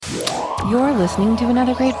You're listening to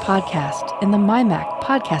another great podcast in the MyMac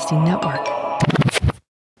Podcasting Network.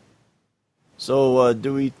 So,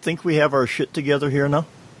 do we think we have our shit together here now?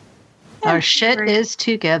 Our shit is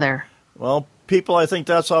together. Well, people, I think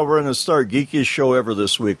that's how we're going to start. Geekiest show ever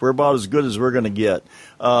this week. We're about as good as we're going to get.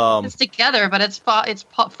 It's together, but it's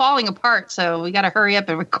falling apart, so we got to hurry up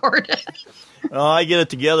and record it. I get it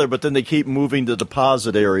together, but then they keep moving the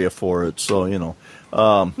deposit area for it, so, you know.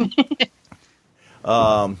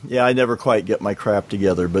 Yeah, I never quite get my crap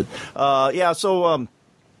together. But, so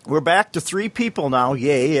we're back to 3 people now.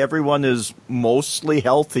 Yay, everyone is mostly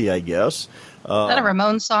healthy, I guess. Is that a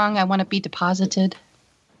Ramones song, I Want to Be Deposited?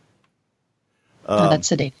 No, that's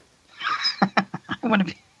sedated. You want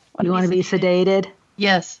to be sedated?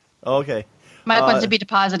 Yes. Okay. Mike wants to be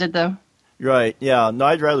deposited, though. Right, yeah. No,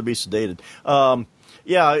 I'd rather be sedated. So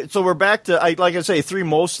we're back to, like I say, 3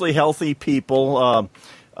 mostly healthy people.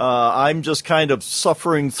 I'm just kind of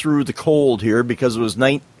suffering through the cold here because it was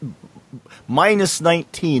minus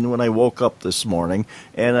 19 when I woke up this morning,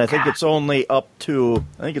 and I think it's only up to,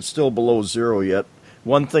 I think it's still below 0 yet.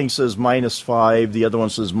 One thing says -5, the other one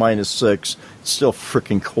says -6. It's still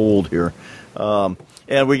freaking cold here.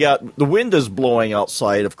 And we got, the wind is blowing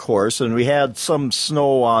outside, of course, and we had some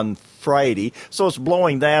snow on Friday, so it's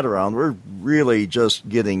blowing that around. We're really just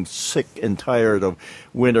getting sick and tired of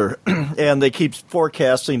winter. And they keep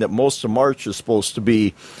forecasting that most of March is supposed to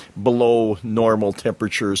be below normal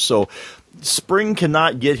temperatures. So spring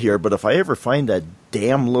cannot get here, but if I ever find that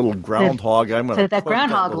damn little groundhog, I'm going to that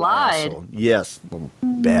groundhog lied. Asshole. Yes, little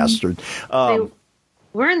bastard.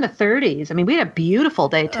 We're in the 30s. I mean, we had a beautiful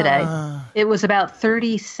day today. It was about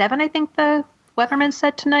 37, I think the weatherman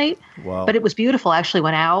said tonight. Wow. But it was beautiful. I actually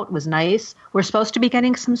went out. It was nice. We're supposed to be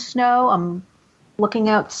getting some snow. I'm looking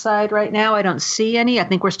outside right now. I don't see any. I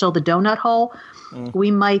think we're still the donut hole.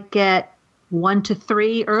 We might get 1 to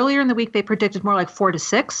 3. Earlier in the week, they predicted more like 4 to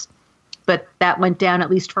 6. But that went down, at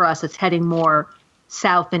least for us. It's heading more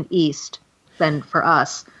south and east than for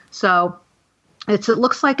us. So it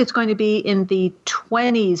looks like it's going to be in the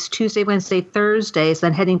 20s Tuesday, Wednesday, Thursdays,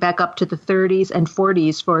 then heading back up to the 30s and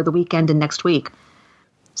 40s for the weekend and next week.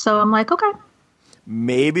 So I'm like, okay.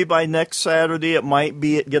 Maybe by next Saturday it might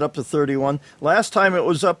get up to 31. Last time it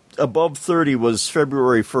was up above 30 was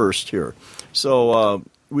February 1st here. So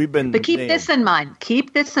we've been... But keep this in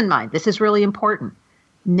mind. This is really important.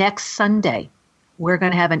 Next Sunday, we're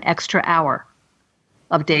going to have an extra hour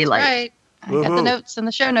of daylight. That's right. I got the notes and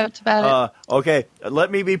the show notes about it. Okay, let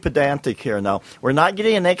me be pedantic here now. We're not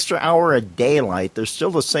getting an extra hour of daylight. There's still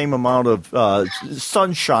the same amount of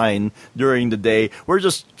sunshine during the day. We're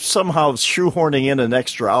just somehow shoehorning in an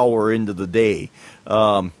extra hour into the day.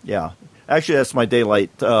 Yeah. Actually, that's my daylight,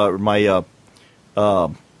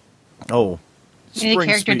 You need a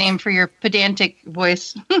character name for your pedantic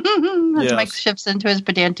voice. As Mike shifts into his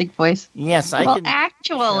pedantic voice. Yes,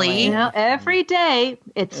 actually, every day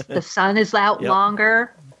the sun is out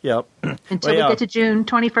longer. Yep. Until we get to June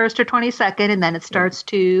 21st or 22nd, and then it starts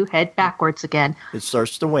to head backwards again. It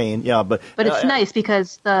starts to wane, but it's nice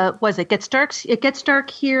because it gets dark. It gets dark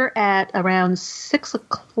here at around 6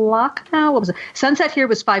 o'clock now. What was it? Sunset here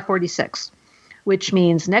was 5:46, which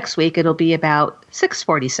means next week it'll be about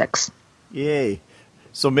 6:46. Yay.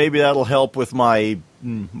 So maybe that'll help with my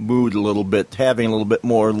mood a little bit, having a little bit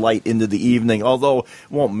more light into the evening, although it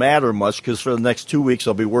won't matter much because for the next 2 weeks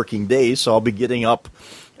I'll be working days, so I'll be getting up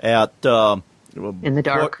at... in the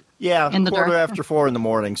dark. Quarter after 4 in the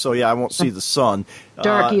morning, so I won't see the sun.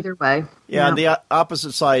 Dark either way. Yeah, and the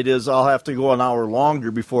opposite side is I'll have to go an hour longer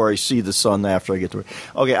before I see the sun after I get to work.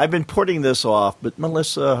 Okay, I've been putting this off, but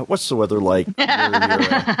Melissa, what's the weather like?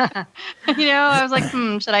 I was like,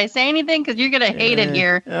 should I say anything? Because you're going to hate it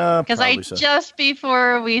here. Because just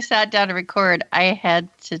before we sat down to record, I had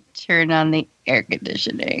to turn on the air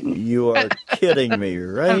conditioning. You are kidding me,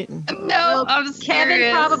 right? No, I'm serious.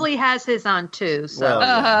 Kevin probably has his on too. So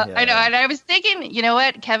I know, and I was thinking, you know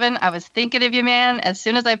what, Kevin? I was thinking of you, man. As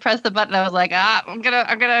soon as I pressed the button, I was like, I'm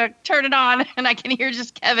gonna turn it on, and I can hear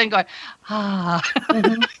just Kevin going,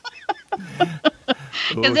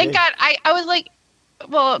 Because it got, I was like,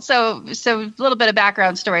 well, so a little bit of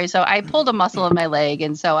background story. So I pulled a muscle in my leg,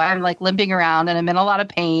 and so I'm like limping around, and I'm in a lot of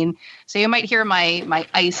pain. So you might hear my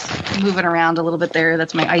ice moving around a little bit there.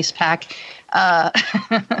 That's my ice pack.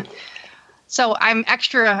 So I'm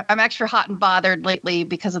extra hot and bothered lately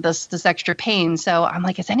because of this extra pain. So I'm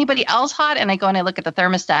like, is anybody else hot? And I go and I look at the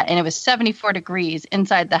thermostat, and it was 74 degrees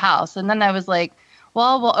inside the house. And then I was like,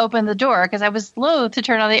 well, we'll open the door, because I was loath to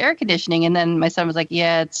turn on the air conditioning. And then my son was like,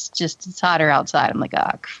 yeah, it's hotter outside. I'm like,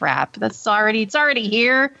 oh, crap. It's already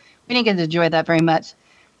here. We didn't get to enjoy that very much.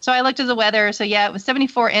 So I looked at the weather. So yeah, it was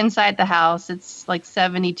 74 inside the house. It's like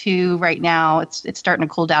 72 right now. It's starting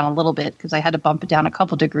to cool down a little bit because I had to bump it down a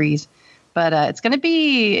couple degrees. But it's gonna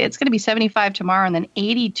be 75 tomorrow, and then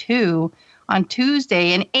 82 on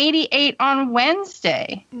Tuesday, and 88 on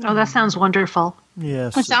Wednesday. Oh, that sounds wonderful.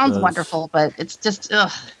 Yes, it sounds wonderful, but it's just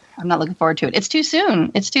I'm not looking forward to it. It's too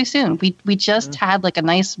soon. It's too soon. We just had like a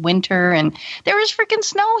nice winter, and there was freaking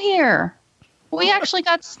snow here. We actually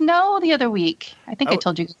got snow the other week. I think I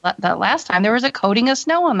told you that last time. There was a coating of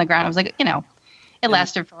snow on the ground. I was like, it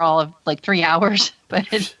lasted for all of like 3 hours, but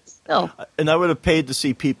it's still. And I would have paid to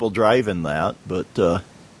see people drive in that, but.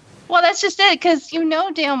 Well, that's just it, because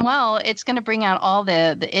damn well it's going to bring out all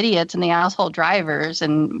the idiots and the asshole drivers.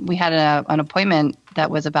 And we had an appointment that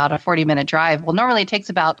was about a 40-minute drive. Well, normally it takes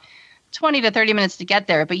about 20 to 30 minutes to get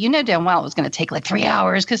there, but damn well it was going to take like 3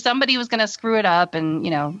 hours because somebody was going to screw it up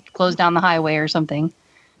and, close down the highway or something.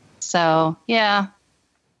 So, yeah.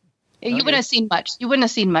 You wouldn't have seen much. You wouldn't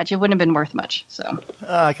have seen much. It wouldn't have been worth much. So.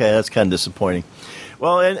 Okay, that's kind of disappointing.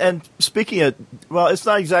 Well, and speaking of, it's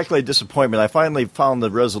not exactly a disappointment. I finally found the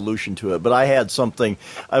resolution to it, but I had something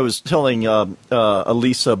I was telling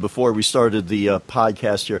Elisa before we started the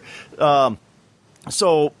podcast here.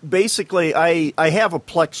 So basically, I have a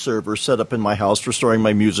Plex server set up in my house for storing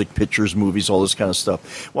my music, pictures, movies, all this kind of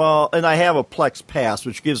stuff. Well, and I have a Plex Pass,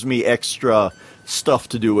 which gives me extra stuff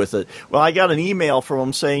to do with it. Well, I got an email from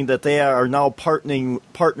them saying that they are now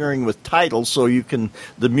partnering with Tidal, so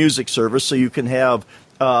the music service, so you can have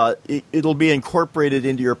it'll be incorporated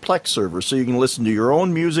into your Plex server, so you can listen to your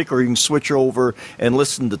own music, or you can switch over and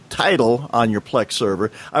listen to Tidal on your Plex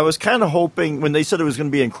server. I was kind of hoping, when they said it was going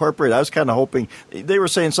to be incorporated, I was kind of hoping, they were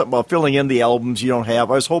saying something about filling in the albums you don't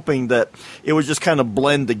have. I was hoping that it would just kind of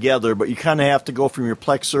blend together, but you kind of have to go from your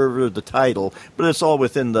Plex server to Tidal, but it's all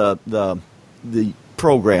within the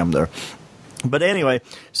program there. But anyway,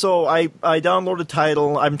 so I downloaded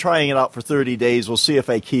Tidal. I'm trying it out for 30 days. We'll see if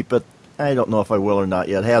I keep it. I don't know if I will or not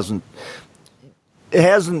yet. It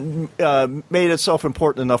hasn't made itself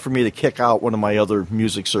important enough for me to kick out one of my other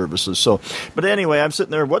music services. So, but anyway, I'm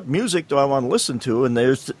sitting there. What music do I want to listen to? And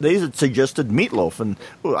they suggested Meatloaf, and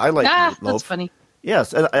I like Meatloaf. That's funny.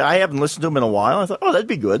 Yes, and I haven't listened to him in a while. I thought, that'd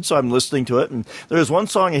be good. So I'm listening to it, and there's one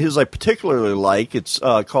song of his I particularly like. It's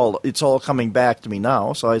called "It's All Coming Back to Me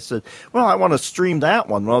Now." So I said, well, I want to stream that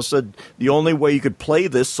one. Well, I said the only way you could play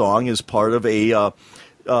this song is part of a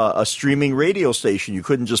streaming radio station. You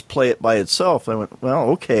couldn't just play it by itself. I went, well,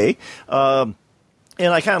 okay.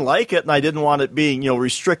 And I kind of like it, and I didn't want it being,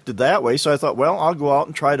 restricted that way. So I thought, well, I'll go out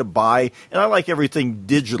and try to buy. And I like everything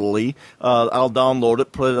digitally. I'll download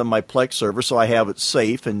it, put it on my Plex server, so I have it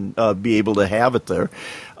safe and be able to have it there.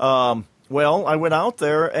 Well, I went out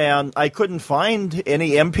there, and I couldn't find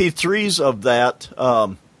any MP3s of that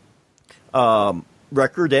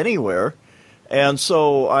record anywhere. And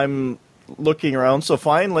so I'm looking around. So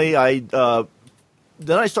finally,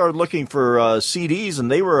 then I started looking for CDs, and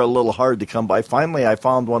they were a little hard to come by. Finally, I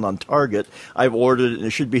found one on Target. I've ordered it, and it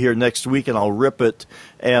should be here next week, and I'll rip it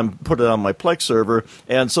and put it on my Plex server.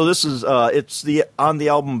 And so this is it's on the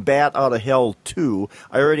album Bat Out of Hell 2.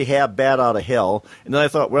 I already have Bat Out of Hell, and then I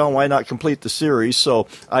thought, well, why not complete the series? So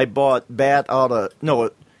I bought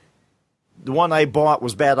the one I bought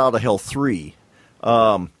was Bat Out of Hell 3.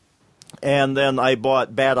 And then I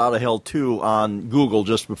bought Bat Out of Hell 2 on Google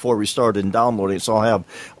just before we started downloading it, so I'll have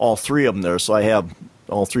all three of them there. So I have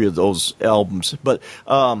all three of those albums. But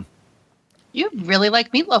you really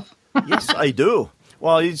like Meatloaf. Yes, I do.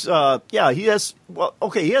 Well, he has. Well,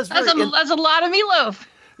 okay, he has. That's a lot of Meatloaf.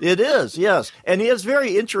 It is, yes, and he has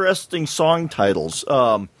very interesting song titles.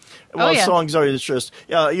 Songs are interesting.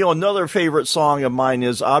 Another favorite song of mine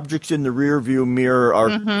is "Objects in the Rearview Mirror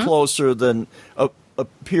Are Closer Than."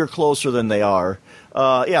 Appear closer than they are.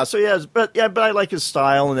 But I like his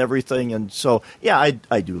style and everything, and so I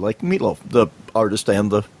do like Meatloaf, the artist and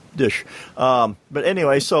the dish. But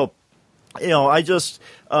anyway, so I just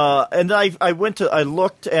and then I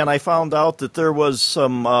looked and I found out that there was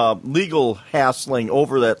some legal hassling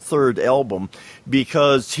over that third album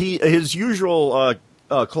because his usual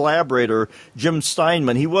collaborator, Jim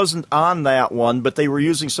Steinman, he wasn't on that one, but they were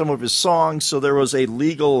using some of his songs, so there was a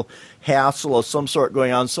legal hassle of some sort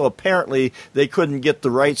going on. So apparently they couldn't get the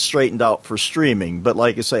rights straightened out for streaming. But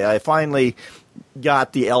like I say, I finally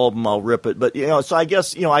got the album. I'll rip it. But so I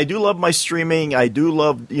guess I do love my streaming. I do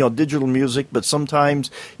love digital music, but sometimes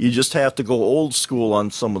you just have to go old school on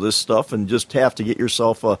some of this stuff and just have to get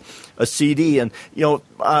yourself a CD. And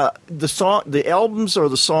the albums or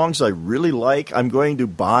the songs I really like, I'm going to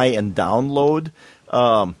buy and download.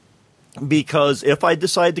 because if I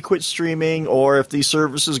decide to quit streaming or if these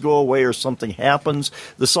services go away or something happens,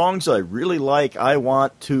 the songs I really like, I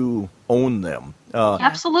want to own them.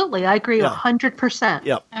 Absolutely. I agree 100%.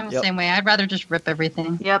 Yep. I'm the same way. I'd rather just rip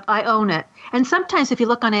everything. Yep, I own it. And sometimes if you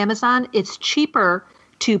look on Amazon, it's cheaper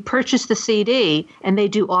to purchase the CD, and they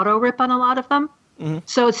do auto rip on a lot of them. Mm-hmm.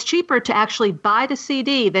 So it's cheaper to actually buy the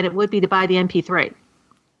CD than it would be to buy the MP3.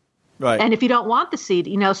 Right. And if you don't want the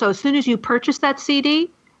CD, so as soon as you purchase that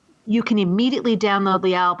CD, you can immediately download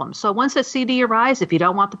the album. So once the CD arrives, if you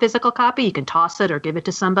don't want the physical copy, you can toss it or give it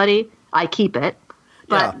to somebody. I keep it.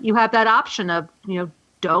 But you have that option of,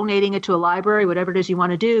 donating it to a library, whatever it is you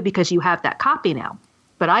want to do, because you have that copy now.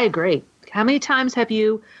 But I agree. How many times have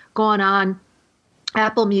you gone on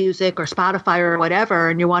Apple Music or Spotify or whatever,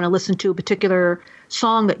 and you want to listen to a particular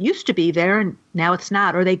song that used to be there and now it's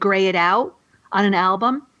not, or they gray it out on an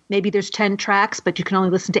album? Maybe there's 10 tracks, but you can only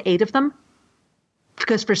listen to 8 of them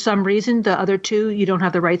because for some reason the other 2 you don't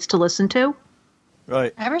have the rights to listen to.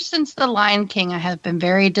 Right. Ever since The Lion King, I have been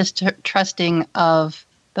very distrusting of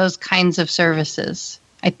those kinds of services.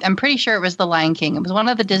 I'm pretty sure it was The Lion King. It was one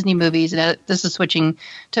of the Disney movies. And this is switching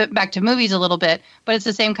back to movies a little bit, but it's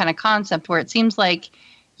the same kind of concept where it seems like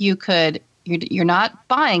you're not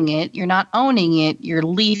buying it, you're not owning it, you're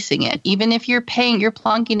leasing it. Even if you're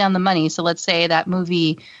plunking down the money. So let's say that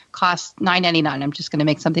movie costs $9.99. I'm just going to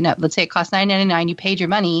make something up. Let's say it costs $9.99. You paid your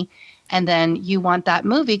money. And then you want that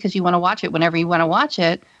movie because you want to watch it whenever you want to watch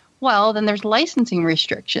it. Well, then there's licensing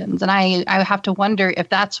restrictions. And I have to wonder if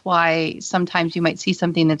that's why sometimes you might see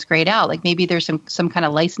something that's grayed out. Like maybe there's some kind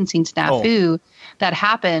of licensing snafu that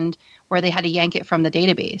happened where they had to yank it from the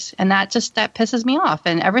database. And that pisses me off.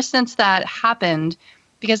 And ever since that happened,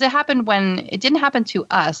 because it happened when it didn't happen to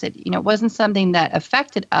us, it wasn't something that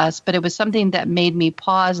affected us, but it was something that made me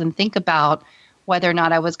pause and think about whether or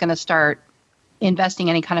not I was going to start investing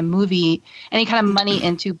any kind of money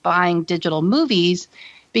into buying digital movies,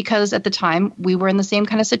 because at the time we were in the same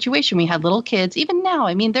kind of situation. We had little kids. Even now,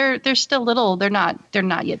 I mean, they're still little. They're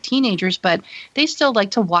not yet teenagers, but they still like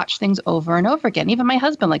to watch things over and over again. Even my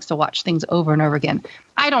husband likes to watch things over and over again.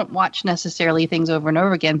 I don't watch necessarily things over and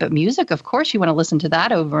over again, but music, of course, you want to listen to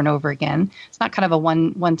that over and over again. It's not kind of a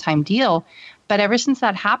one-time deal. But ever since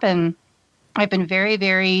that happened, I've been very,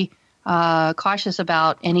 very cautious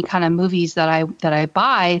about any kind of movies that I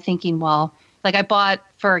buy, thinking, well, like I bought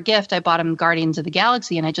for a gift, I bought him Guardians of the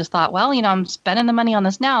Galaxy, and I just thought, well, I'm spending the money on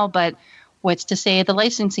this now, but what's to say the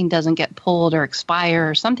licensing doesn't get pulled or expire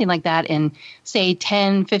or something like that in, say,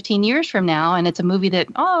 10, 15 years from now, and it's a movie that,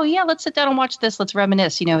 let's sit down and watch this, let's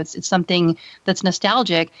reminisce, it's something that's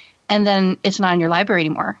nostalgic, and then it's not in your library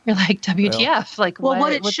anymore. You're like, WTF? Well,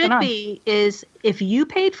 what it should be is if you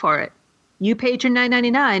paid for it, you paid your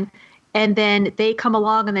 $9.99, and then they come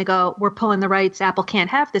along and they go, we're pulling the rights, Apple can't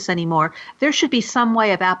have this anymore. There should be some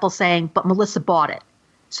way of Apple saying, but Melissa bought it.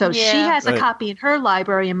 So she has a copy in her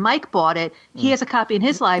library and Mike bought it. He has a copy in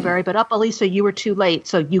his library, but Elisa, you were too late,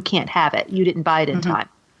 so you can't have it. You didn't buy it in time.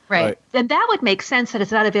 Right. Then that would make sense that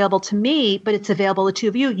it's not available to me, but it's available to two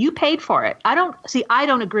of you. You paid for it. I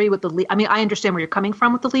don't agree with I understand where you're coming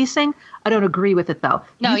from with the leasing. I don't agree with it, though.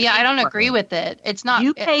 No, I don't agree with it. It's not.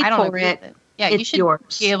 You paid for it. Yeah, you should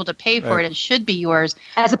be able to pay for it. It should be yours.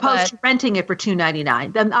 As opposed to renting it for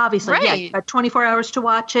 $2.99. Then obviously, you have 24 hours to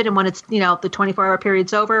watch it, and when it's, the 24-hour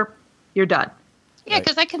period's over, you're done. Yeah,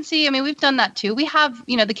 because I can see, we've done that too. We have,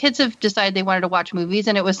 the kids have decided they wanted to watch movies,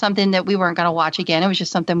 and it was something that we weren't going to watch again. It was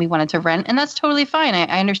just something we wanted to rent, and that's totally fine.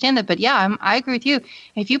 I understand that. But yeah, I agree with you.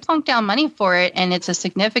 If you plunk down money for it and it's a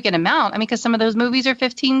significant amount, because some of those movies are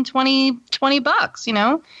 $15,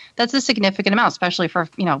 $20, that's a significant amount, especially for,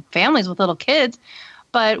 families with little kids.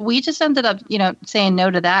 But we just ended up, saying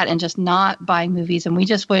no to that and just not buying movies. And we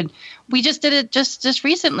just did it just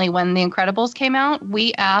recently when The Incredibles came out.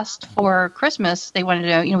 We asked for Christmas. They wanted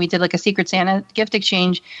to, we did like a Secret Santa gift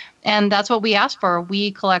exchange. And that's what we asked for.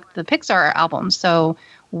 We collect the Pixar albums. So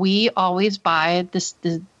we always buy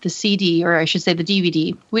the CD, or I should say the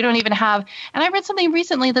DVD. We don't even have, and I read something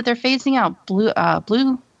recently that they're phasing out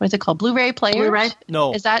what is it called? Blu-ray players? Blu-ray?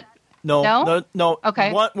 No. Is that? No.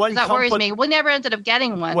 Okay. That worries me. We never ended up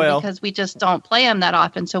getting one because we just don't play them that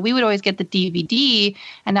often. So we would always get the DVD.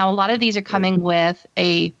 And now a lot of these are coming with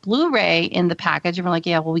a Blu-ray in the package. And we're like,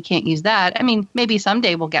 we can't use that. Maybe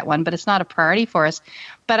someday we'll get one, but it's not a priority for us.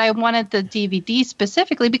 But I wanted the DVD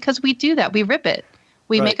specifically because we do that. We rip it.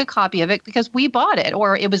 We Right. make a copy of it because we bought it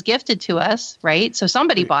or it was gifted to us, right? So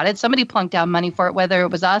somebody bought it, somebody plunked down money for it, whether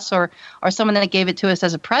it was us or someone that gave it to us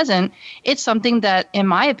as a present. It's something that, in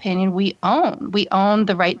my opinion, we own. We own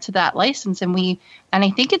the right to that license, and I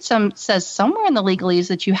think it says somewhere in the legalese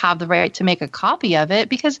that you have the right to make a copy of it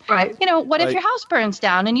because, Right. What if Right. your house burns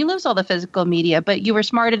down and you lose all the physical media, but you were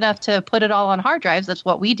smart enough to put it all on hard drives? That's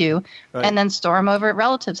what we do, Right. and then store them over at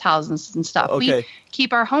relatives' houses and stuff. Okay. We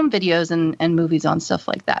keep our home videos and movies on stuff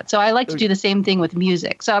like that. So I like to do the same thing with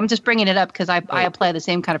music. So I'm just bringing it up because I apply the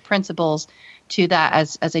same kind of principles to that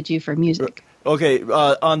as I do for music. Okay,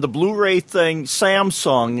 on the Blu-ray thing,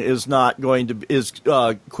 Samsung is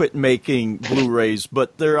quit making Blu-rays,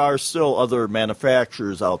 but there are still other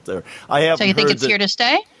manufacturers out there. I haven't So you think heard it's here to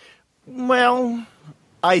stay? Well,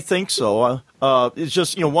 I think so. It's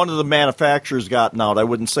just, one of the manufacturers gotten out. I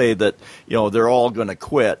wouldn't say that, they're all going to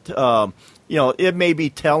quit. It may be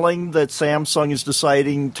telling that Samsung is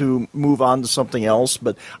deciding to move on to something else,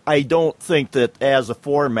 but I don't think that as a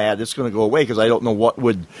format it's going to go away because I don't know what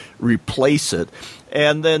would replace it.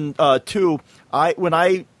 And then, two, I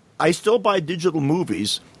still buy digital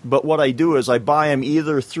movies, but what I do is I buy them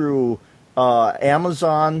either through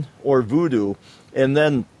Amazon or Vudu, and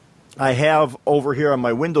then I have over here on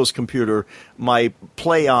my Windows computer my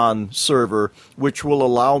PlayOn server, which will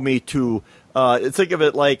allow me to think of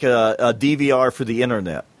it like a DVR for the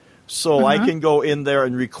internet. So I can go in there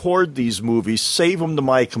and record these movies, save them to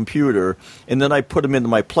my computer, and then I put them into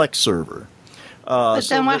my Plex server. But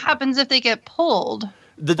then what happens if they get pulled?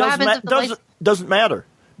 Doesn't matter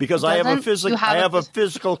because I have a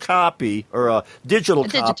physical copy or a digital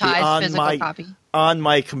copy on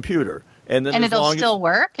my computer. And it'll still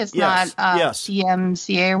work? It's not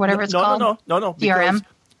CMCA or whatever it's called? No. DRM?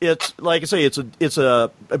 It's like I say, it's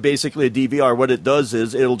basically a DVR. What it does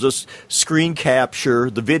is it'll just screen capture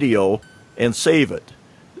the video and save it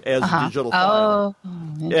as a digital file.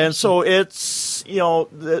 And so it's not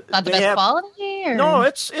the best quality? Or? No,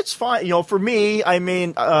 it's fine. For me, I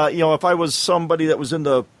mean, if I was somebody that was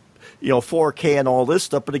into 4K and all this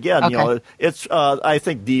stuff. But again, it's I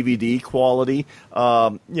think DVD quality.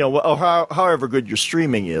 However good your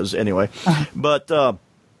streaming is, anyway. But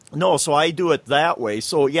no, so I do it that way.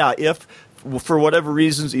 So yeah, if for whatever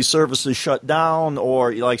reasons these services shut down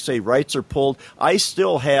or like say rights are pulled, I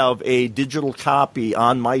still have a digital copy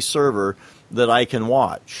on my server that I can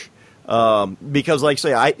watch. Because like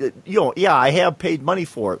say I have paid money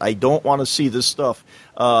for it. I don't want to see this stuff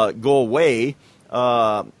go away.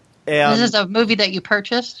 And this is a movie that you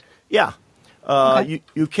purchased? Yeah.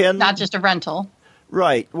 You can... Not just a rental.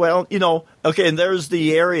 Right. Well, okay, and there's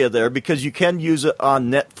the area there because you can use it on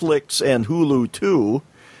Netflix and Hulu too.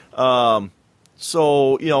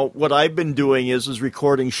 So, what I've been doing is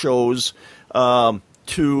recording shows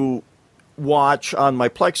to watch on my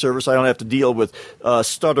Plex service. I don't have to deal with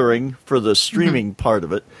stuttering for the streaming part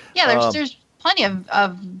of it. Yeah, there's plenty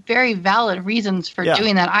of very valid reasons for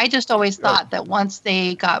doing that. I just always thought that once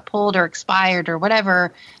they got pulled or expired or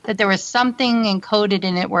whatever, that there was something encoded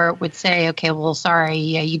in it where it would say, okay, well, sorry,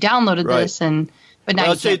 you downloaded this, but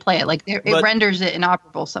now you can't play it. Like it renders it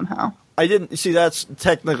inoperable somehow. I didn't see. That's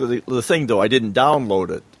technically the thing, though. I didn't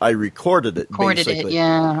download it. I recorded it. Basically.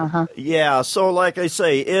 Yeah. So, like I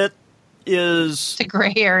say, it is. It's a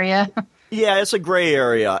gray area. Yeah, it's a gray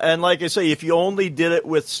area. And like I say, if you only did it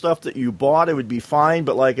with stuff that you bought, it would be fine.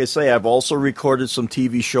 But like I say, I've also recorded some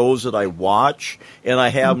TV shows that I watch, and I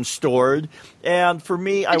have them stored. And for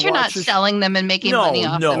me, but you're not selling them and making money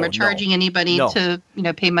off them or charging anybody to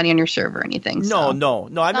pay money on your server or anything. No, I'm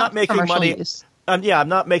not making money. I'm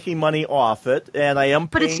not making money off it, and I am.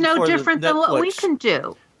 But it's no different than what we can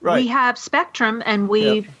do. Right. We have Spectrum, and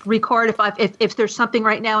we record. If there's something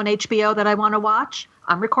right now on HBO that I want to watch,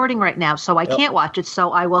 I'm recording right now, so I can't watch it.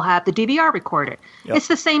 So I will have the DVR recorded. It's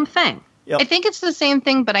the same thing. I think it's the same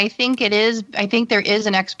thing, but I think there is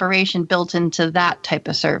an expiration built into that type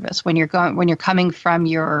of service when you're coming from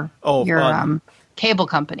your cable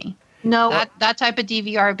company. No, that type of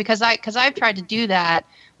DVR because I've tried to do that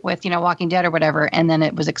with Walking Dead or whatever, and then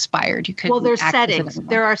it was expired. You couldn't. Well, there's settings.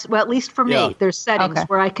 There are at least for me, there's settings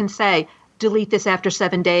where I can say delete this after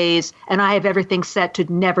 7 days, and I have everything set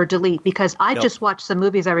to never delete because I just watched some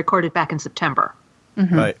movies I recorded back in September.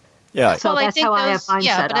 Mm-hmm. Right. Yeah. So that's how I have mine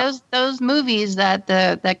set up. Those movies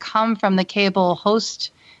that come from the cable host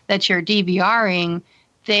that you're DVRing,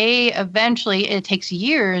 they eventually, it takes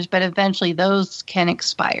years, but eventually those can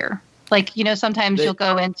expire. Like, sometimes you'll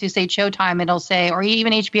go into, say, Showtime, it'll say, or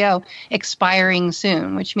even HBO, expiring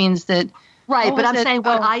soon, which means that... Right, but I'm saying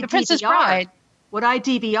what I The Princess Bride. what I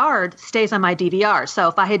DVR'd stays on my DVR. So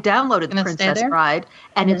if I had downloaded The Princess Bride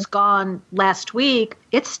and it's gone last week,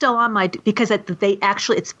 it's still on my, because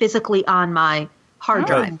it's physically on my hard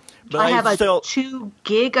drive. But I have a 2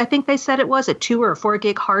 gig, I think they said it was, a 2 or 4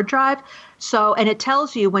 gig hard drive. So, and it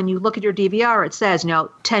tells you when you look at your DVR, it says,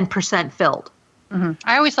 10% filled. Mm-hmm.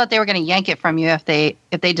 I always thought they were going to yank it from you if they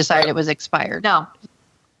decided it was expired. No.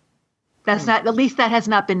 That's not, at least that has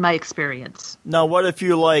not been my experience. Now, what if you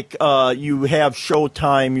you have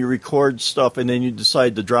Showtime, you record stuff, and then you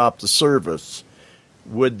decide to drop the service?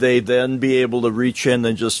 Would they then be able to reach in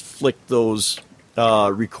and just flick those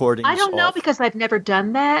recordings I don't know off? because I've never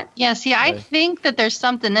done that. Yeah, see, I think that there's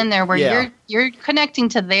something in there where you're connecting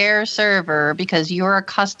to their server because you're a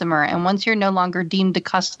customer, and once you're no longer deemed a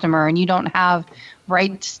customer and you don't have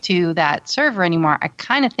rights to that server anymore, I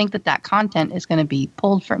kind of think that content is going to be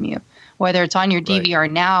pulled from you. Whether it's on your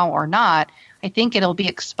DVR now or not, I think it'll be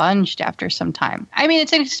expunged after some time. I mean,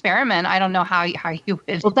 it's an experiment. I don't know how you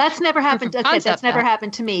would. Well, that's never happened. Okay, that's never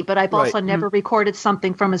happened to me. But I've also never recorded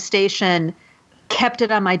something from a station, kept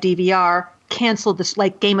it on my DVR, canceled this,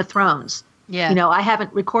 like Game of Thrones. Yeah. I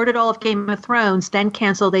haven't recorded all of Game of Thrones, then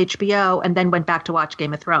canceled HBO, and then went back to watch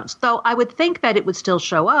Game of Thrones. Though I would think that it would still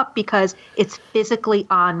show up because it's physically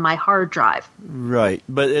on my hard drive. Right,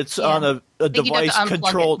 but it's on a device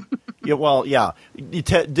controlled. You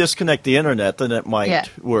disconnect the internet, then it might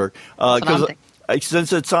work. Because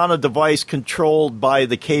since it's on a device controlled by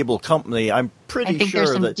the cable company, I'm pretty sure that... I think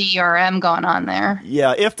there's some DRM going on there.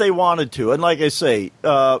 Yeah, if they wanted to. And like I say,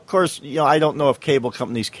 of course, I don't know if cable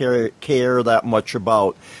companies care that much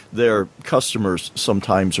about their customers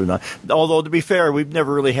sometimes or not. Although, to be fair, we've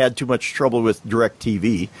never really had too much trouble with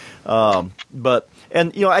DirecTV.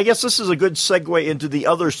 And I guess this is a good segue into the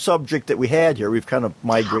other subject that we had here. We've kind of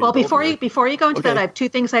migrated. Well, before you go into that, I have 2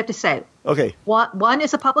 things I have to say. Okay. One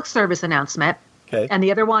is a public service announcement. Okay. And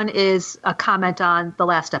the other one is a comment on the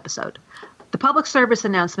last episode. The public service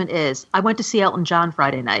announcement is I went to see Elton John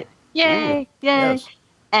Friday night. Yay! Yay! Yes.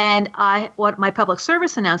 And what my public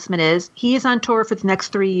service announcement is, he is on tour for the next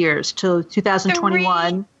 3 years till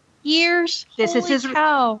 2021. 3 years? This Holy is his.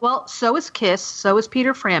 cow. Well, so is Kiss. So is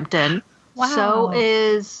Peter Frampton. Wow. So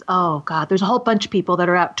is, there's a whole bunch of people that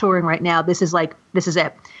are out touring right now. This is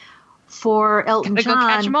it. For Elton John, go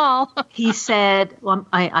catch 'em all. He said, well,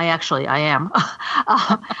 I am.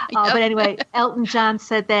 But anyway, Elton John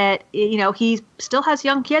said that, he still has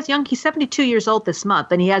he's 72 years old this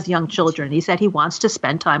month, and he has young children. He said he wants to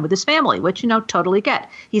spend time with his family, which, totally get.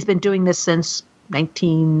 He's been doing this since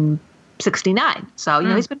 1969. So,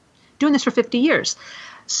 he's been doing this for 50 years.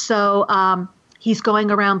 So, he's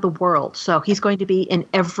going around the world. So he's going to be in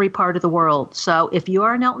every part of the world. So if you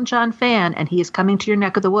are an Elton John fan and he is coming to your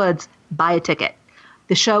neck of the woods, buy a ticket.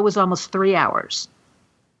 The show was almost 3 hours.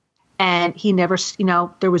 And he never,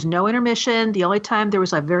 there was no intermission. The only time there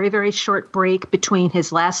was a very, very short break between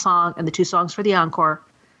his last song and the 2 songs for the encore.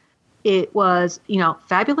 It was,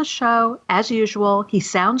 fabulous show as usual. He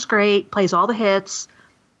sounds great, plays all the hits,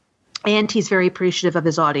 and he's very appreciative of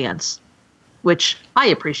his audience, which I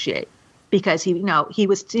appreciate. Because he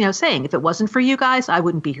was, saying, if it wasn't for you guys, I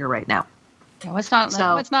wouldn't be here right now. What's not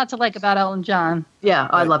to like about Elton John? Yeah,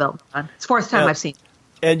 I love Elton John. It's the 4th time I've seen him.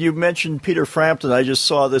 And you mentioned Peter Frampton. I just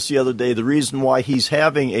saw this the other day. The reason why he's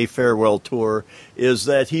having a farewell tour is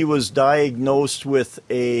that he was diagnosed with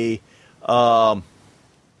I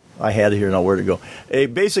had it here now. Where to go?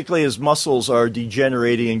 Basically, his muscles are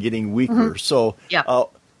degenerating and getting weaker. Mm-hmm.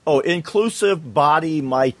 So, inclusive body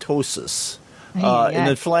mitosis. An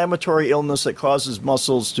inflammatory illness that causes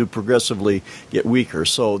muscles to progressively get weaker.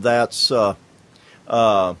 So that's why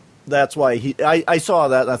I saw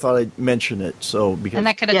that and I thought I'd mention it. And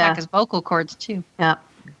that could attack his vocal cords too. Yeah.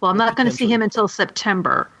 Well, I'm not going to see him until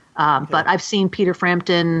September. But I've seen Peter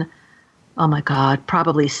Frampton, oh my God,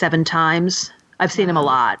 probably 7 times. I've seen him a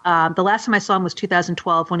lot. The last time I saw him was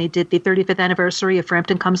 2012 when he did the 35th anniversary of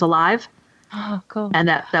Frampton Comes Alive. Oh, cool. And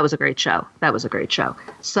that was a great show.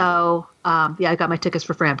 So, I got my tickets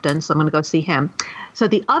for Frampton, so I'm going to go see him. So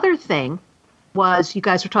the other thing was you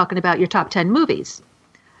guys were talking about your top 10 movies.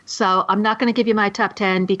 So I'm not going to give you my top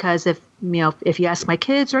 10 because if you ask my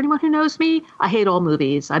kids or anyone who knows me, I hate all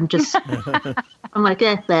movies. I'm just, I'm like,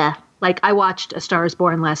 blah. Like I watched A Star Is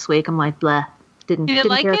Born last week. I'm like, blah. You didn't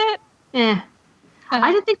like it?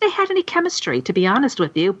 I didn't think they had any chemistry, to be honest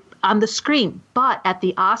with you. On the screen, but at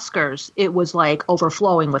the Oscars, it was like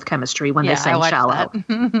overflowing with chemistry when they sang "Shallow."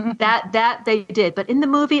 That they did, but in the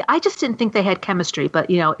movie, I just didn't think they had chemistry. But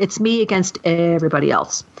it's me against everybody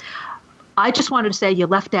else. I just wanted to say you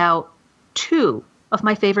left out 2 of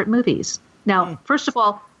my favorite movies. Now, first of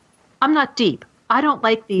all, I'm not deep. I don't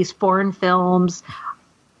like these foreign films,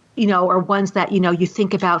 or ones that, you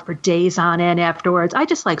think about for days on end afterwards. I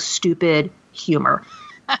just like stupid humor.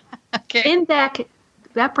 Okay. In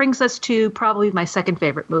that brings us to probably my second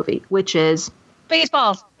favorite movie, which is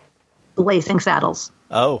Baseballs. Blazing Saddles.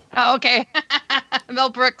 Oh. Oh, okay. Mel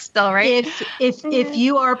Brooks still, right? If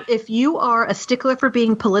you are a stickler for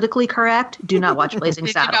being politically correct, do not watch Blazing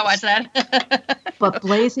Do Saddles. not watch that. But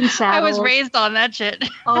Blazing Saddles. I was raised on that shit.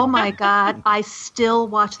 Oh my God. I still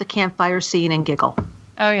watch the campfire scene and giggle.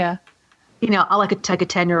 Oh, yeah. I like a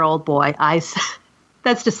 10-year-old boy.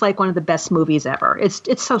 That's just like one of the best movies ever.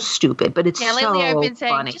 It's so stupid, but it's so lately I've been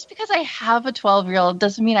saying, funny. just because I have a 12-year-old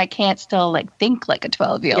doesn't mean I can't still think like a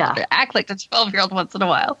 12-year-old or act like a 12-year-old once in a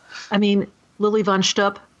while. I mean, Lily von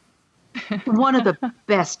Stupp, one of the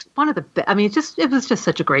best. I mean, it was just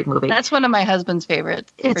such a great movie. That's one of my husband's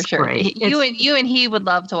favorites for sure. Great. You and he would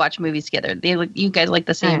love to watch movies together. You guys like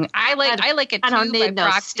the same. I like it too. I don't need no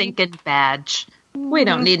proxy. stinking badge. We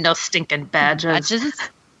don't need no stinking badges.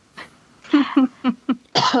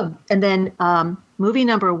 And then movie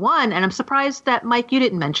number one, and I'm surprised that, Mike, you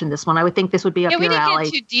didn't mention this one. I would think this would be up your alley. We didn't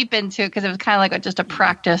get too deep into it because it was kind of like just a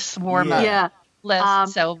practice warm-up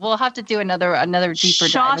list. So we'll have to do another deeper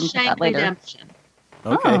dive into that later. Redemption.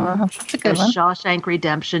 Okay. That's a good one. Shawshank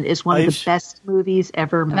Redemption is one of the best movies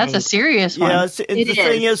ever made. And that's a serious one. Yeah, the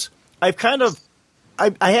thing is, I've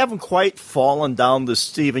I haven't quite fallen down the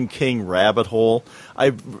Stephen King rabbit hole.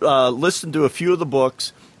 I've listened to a few of the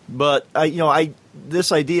books, but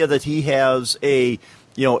this idea that he has a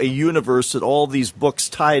universe that all these books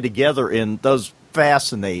tie together in does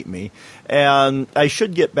fascinate me, and I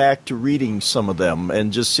should get back to reading some of them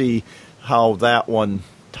and just see how that one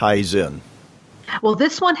ties in. Well,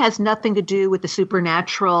 this one has nothing to do with the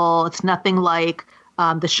supernatural. It's nothing like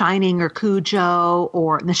The Shining or Cujo,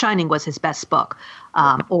 or The Shining was his best book,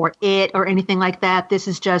 or It, or anything like that. This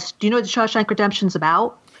is just, do you know what The Shawshank Redemption's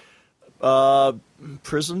about?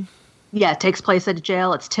 Prison? Yeah, it takes place at a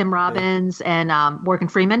jail. It's Tim Robbins and Morgan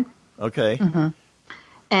Freeman. Okay. Mm-hmm.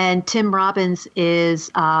 And Tim Robbins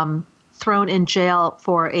is thrown in jail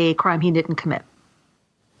for a crime he didn't commit.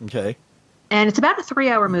 Okay. And it's about a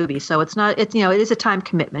 3-hour movie, so it is a time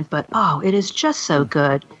commitment, but it is just so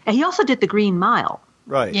good. And he also did The Green Mile.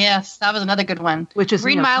 Right. Yes, that was another good one. Which is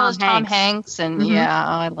Green Mile is Tom Hanks, and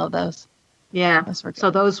I love those. Yeah.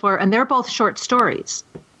 So those were, and they're both short stories.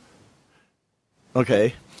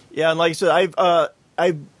 Okay. Yeah, and like I said,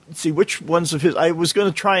 I see which ones of his. I was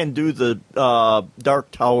going to try and do the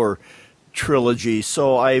Dark Tower trilogy,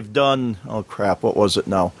 so I've done. Oh crap! What was it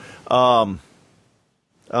now? Now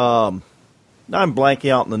I'm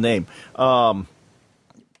blanking out on the name.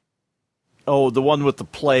 The one with the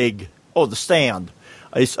plague. Oh, The Stand.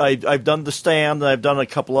 I've done The Stand, and I've done a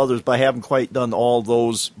couple others, but I haven't quite done all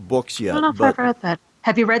those books yet. I don't know if I've read that.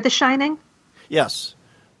 Have you read The Shining? Yes.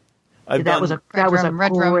 That was a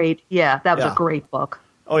great book.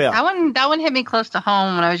 Oh yeah, that one hit me close to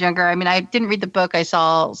home when I was younger. I mean, I didn't read the book. I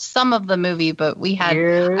saw some of the movie, but we had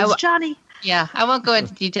Johnny. Yeah, I won't go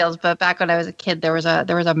into details, but back when I was a kid, there was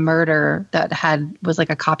a murder that was like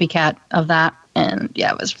a copycat of that, and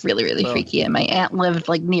it was really really freaky. And my aunt lived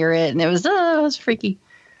near it, and it was freaky.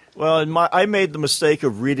 Well, I made the mistake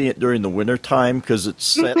of reading it during the winter time because it's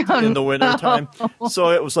set in the winter time, so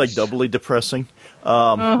it was doubly depressing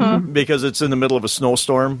because it's in the middle of a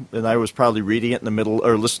snowstorm, and I was probably reading it in the middle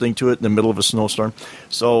or listening to it in the middle of a snowstorm.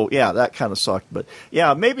 So yeah, that kind of sucked. But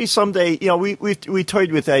yeah, maybe someday, we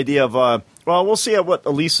toyed with the idea of we'll see what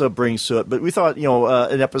Elisa brings to it. But we thought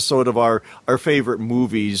an episode of our favorite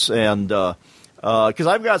movies and. Because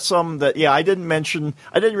I've got some that, I didn't mention.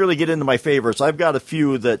 I didn't really get into my favorites. I've got a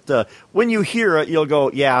few that when you hear it, you'll go,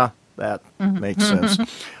 yeah, that makes sense.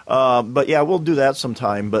 But yeah, we'll do that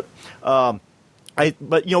sometime. But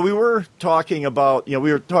we were talking about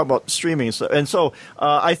streaming and stuff, and so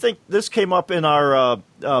I think this came up in our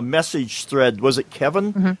message thread. Was it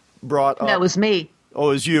Kevin brought up? That was me. Oh,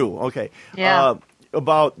 it was you. Okay. Yeah.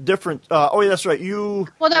 About different. That's right. You.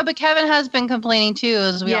 Well, no, but Kevin has been complaining too,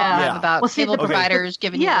 as we all have about cable providers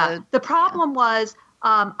giving you. The problem was,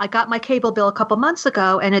 I got my cable bill a couple months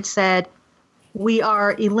ago, and it said we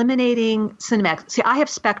are eliminating Cinemax. See, I have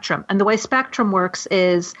Spectrum, and the way Spectrum works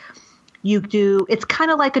is it's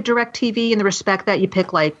kind of like a DirecTV in the respect that you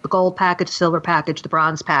pick the gold package, silver package, the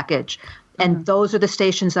bronze package. And those are the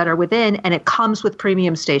stations that are within, and it comes with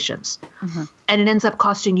premium stations. And it ends up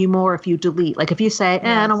costing you more if you delete. If you say,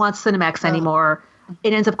 I don't want Cinemax anymore,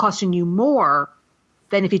 it ends up costing you more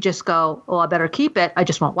than if you just go, I better keep it. I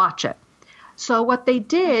just won't watch it. So what they I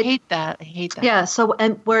did, hate that. I hate that. yeah. So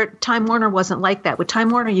and where Time Warner wasn't like that. With Time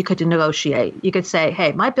Warner, you could negotiate. You could say,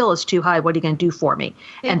 "Hey, my bill is too high. What are you going to do for me?"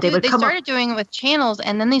 And they would come started up. doing it with channels,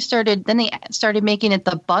 and then they started making it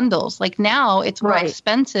the bundles. Like now, it's more Right.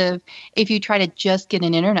 expensive if you try to just get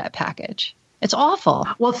an internet package. It's awful.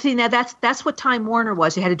 Well, see, now that's what Time Warner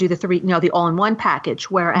was. You had to do the three, the all-in-one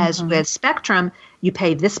package. Whereas with Spectrum, you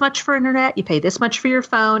pay this much for internet, you pay this much for your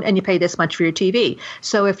phone, and you pay this much for your TV.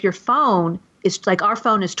 So if your phone is like our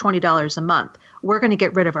phone is $20 a month, we're going to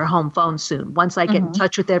get rid of our home phone soon. Once I get in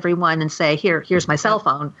touch with everyone and say, here's my cell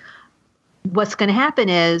phone, what's going to happen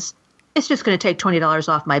is it's just going to take $20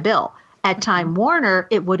 off my bill. At Time Warner,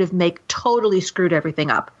 it would have totally screwed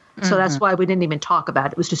everything up. So that's why we didn't even talk about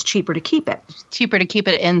it. It was just cheaper to keep it. Cheaper to keep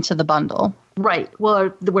it into the bundle. Right. Well,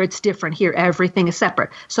 where it's different here, everything is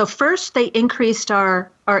separate. So first they increased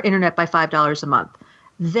our internet by $5 a month.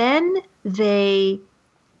 Then they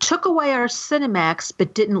took away our Cinemax,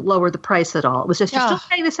 but didn't lower the price at all. It was just, you're still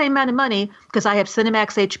paying the same amount of money because I have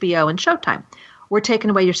Cinemax, HBO, and Showtime. We're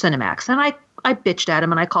taking away your Cinemax. And I bitched at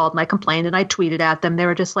them and I called and I complained and I tweeted at them. They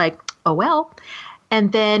were just like, oh, well.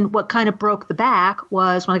 And then what kind of broke the back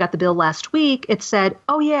was when I got the bill last week, it said,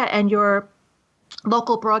 oh, yeah, and your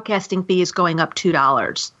local broadcasting fee is going up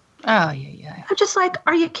 $2. Oh, yeah. I'm just like,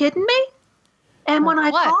 are you kidding me? And when I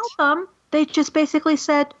called them, they just basically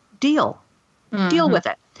said, deal with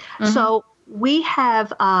it. So we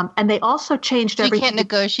have, and they also changed everything. You can't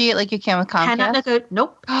negotiate like you can with Comcast?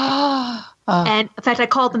 Nope. And in fact, I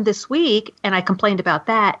called them this week and I complained about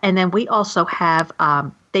that. And then we also have,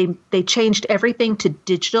 they changed everything to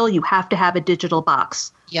digital. You have to have a digital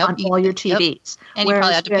box on all your TVs. And you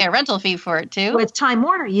probably have to pay a rental fee for it too. With Time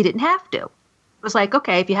Warner, you didn't have to. It was like,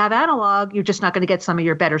 okay, if you have analog, you're just not going to get some of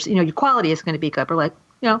your better, your quality is going to be good. We're like,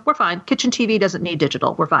 we're fine. Kitchen TV doesn't need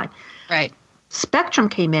digital. We're fine. Right. Spectrum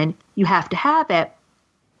came in, you have to have it.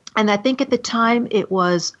 And I think at the time it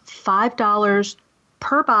was $5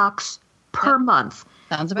 per box per month,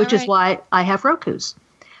 Sounds about which is why I have Rokus.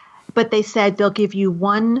 But they said they'll give you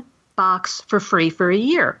one box for free for a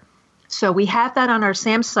year. So we have that on our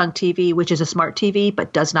Samsung TV, which is a smart TV,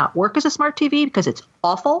 but does not work as a smart TV because it's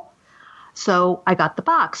awful. So I got the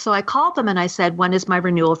box. So I called them and I said, when is my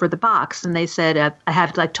renewal for the box? And they said, I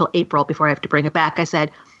have till April before I have to bring it back. I said,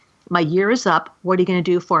 my year is up. What are you going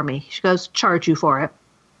to do for me? She goes, charge you for it.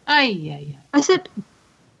 I said,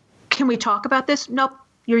 can we talk about this? Nope,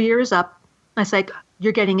 your year is up. I said,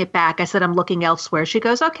 you're getting it back. I said, I'm looking elsewhere. She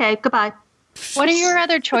goes, okay, goodbye. What are your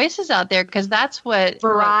other choices out there? Because that's what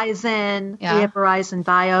Verizon. We have Verizon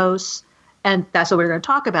Bios. And that's what we're going to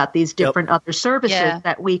talk about, these different other services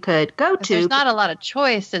that we could go to. There's not a lot of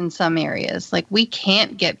choice in some areas. Like we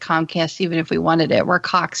can't get Comcast even if we wanted it. We're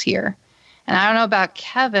Cox here. And I don't know about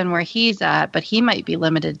Kevin where he's at, but he might be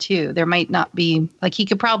limited too. There might not be, like he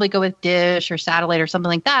could probably go with Dish or Satellite or something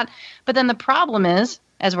like that. But then the problem is,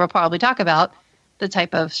 as we'll probably talk about, the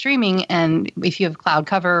type of streaming. And if you have cloud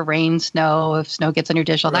cover, rain, snow, if snow gets on your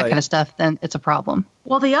dish, all that kind of stuff, then it's a problem.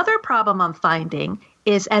 Well, the other problem I'm finding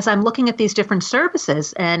is as I'm looking at these different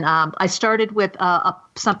services, and I started with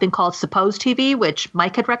something called Suppose TV, which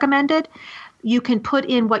Mike had recommended. You can put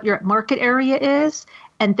in what your market area is,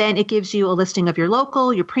 and then it gives you a listing of your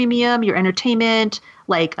local, your premium, your entertainment,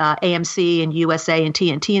 like AMC and USA and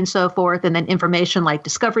TNT and so forth, and then information like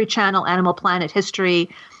Discovery Channel, Animal Planet, History,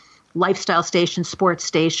 lifestyle station, sports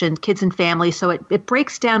station, kids and family. So it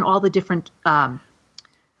breaks down all the different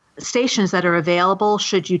stations that are available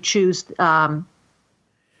should you choose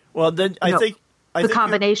well, then I think the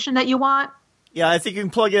combination that you want. Yeah, I think you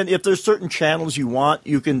can plug in, if there's certain channels you want,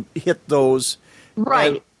 you can hit those.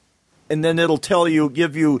 Right. And then it'll tell you,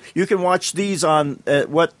 you can watch these on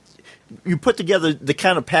what you put together, the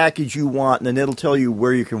kind of package you want, and then it'll tell you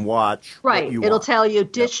where you can watch. Right. It'll tell you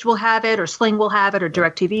Dish will have it, or Sling will have it, or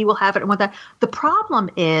DirecTV will have it, and what that. The problem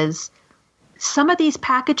is some of these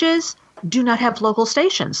packages do not have local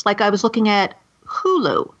stations. Like I was looking at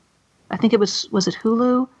Hulu. I think it was it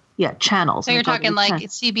Hulu? Yeah, channels. So you're talking like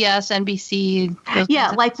CBS, NBC.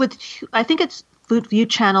 Yeah, like I think it's View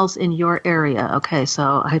channels in your area. Okay,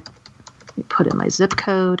 so I put in my zip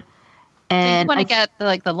code. And so you want to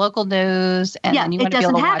get the local news, and then you want to be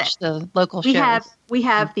able to watch the local shows. We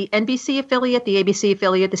have the NBC affiliate, the ABC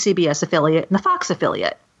affiliate, the CBS affiliate, and the Fox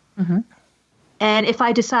affiliate. Mm-hmm. And if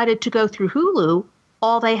I decided to go through Hulu,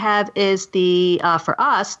 all they have is for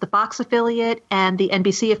us, the Fox affiliate and the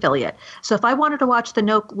NBC affiliate. So if I wanted to watch the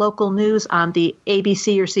local news on the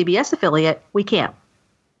ABC or CBS affiliate, we can't.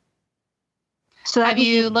 So have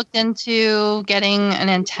you looked into getting an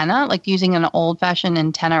antenna, like using an old-fashioned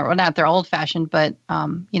antenna, or not they're old-fashioned, but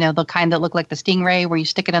the kind that look like the Stingray where you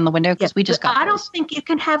stick it in the window? Because we just got I those. don't think you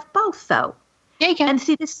can have both, though. Yeah, you can. And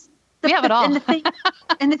see this. We have it all. And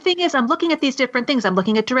the thing is, I'm looking at these different things. I'm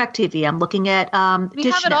looking at DirecTV. I'm looking at we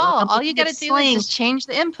Dish have it Network. all. I'm All you got to looking do at is Sling. just change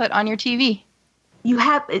the input on your TV. You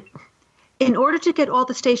have it. In order to get all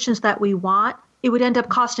the stations that we want, it would end up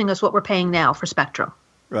costing us what we're paying now for Spectrum.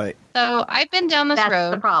 Right. So I've been down this That's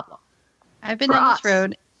road. the problem. I've been For down us. this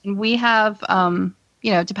road, and we have,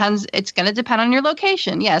 it depends. It's going to depend on your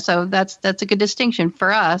location. Yeah, so that's a good distinction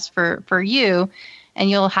for us, for you, and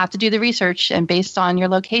you'll have to do the research and based on your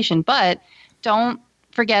location. But don't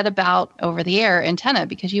forget about over-the-air antenna,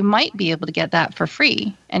 because you might be able to get that for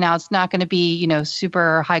free. And now it's not going to be,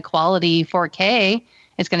 super high quality 4K.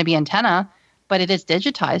 It's going to be antenna, but it is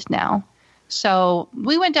digitized now. So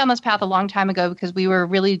we went down this path a long time ago because we were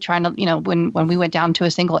really trying to, when we went down to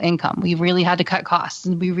a single income, we really had to cut costs,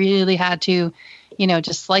 and we really had to,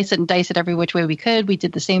 just slice it and dice it every which way we could. We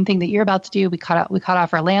did the same thing that you're about to do. We cut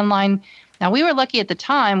off our landline. Now, we were lucky at the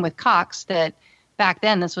time with Cox that back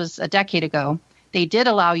then, this was a decade ago, they did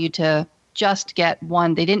allow you to just get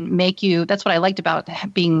one. They didn't make you. That's what I liked about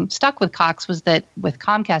being stuck with Cox, was that with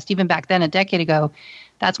Comcast, even back then, a decade ago,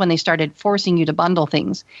 that's when they started forcing you to bundle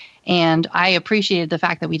things. And I appreciated the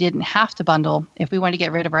fact that we didn't have to bundle. If we wanted to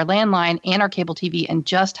get rid of our landline and our cable TV and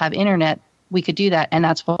just have internet, we could do that. And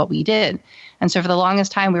that's what we did. And so for the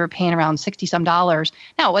longest time, we were paying around $60-some. Now,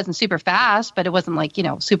 it wasn't super fast, but it wasn't like,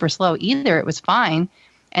 super slow either. It was fine.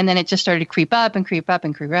 And then it just started to creep up and creep up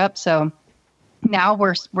and creep up. So now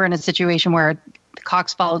we're in a situation where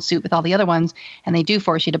Cox followed suit with all the other ones, and they do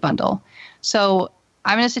force you to bundle. So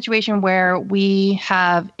I'm in a situation where we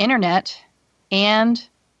have internet, and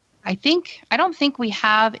I don't think we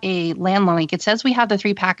have a landline. Like, it says we have the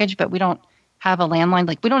 3 package, but we don't have a landline.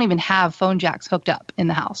 Like, we don't even have phone jacks hooked up in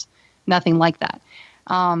the house. Nothing like that.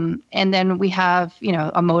 And then we have,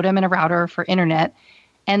 a modem and a router for internet.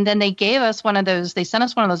 And then they gave us they sent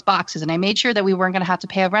us one of those boxes, and I made sure that we weren't going to have to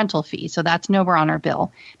pay a rental fee. So that's nowhere on our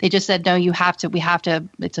bill. They just said, no,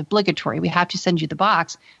 it's obligatory. We have to send you the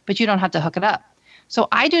box, but you don't have to hook it up. So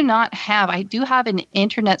I do have an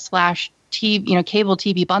internet/TV, cable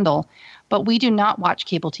TV bundle, but we do not watch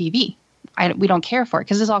cable TV. We don't care for it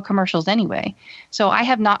because it's all commercials anyway. So I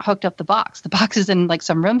have not hooked up the box. The box is in like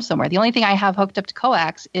some room somewhere. The only thing I have hooked up to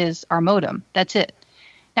coax is our modem. That's it.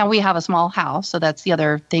 Now, we have a small house, so that's the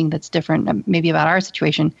other thing that's different maybe about our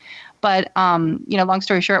situation. But, long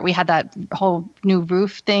story short, we had that whole new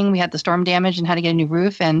roof thing. We had the storm damage and had to get a new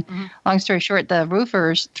roof. And long story short, the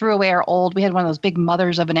roofers threw away we had one of those big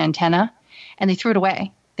mothers of an antenna, and they threw it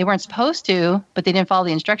away. They weren't supposed to, but they didn't follow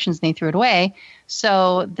the instructions, and they threw it away.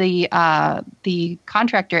 So the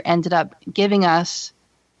contractor ended up giving us,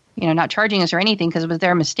 not charging us or anything because it was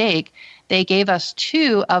their mistake. They gave us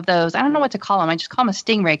 2 of those. I don't know what to call them. I just call them a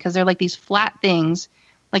Stingray because they're like these flat things.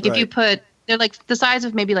 Like if you they're like the size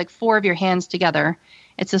of maybe like 4 of your hands together.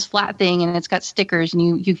 It's this flat thing, and it's got stickers,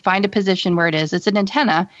 and you find a position where it is. It's an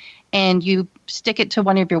antenna, and you stick it to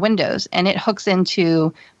one of your windows, and it hooks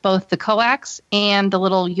into both the coax and the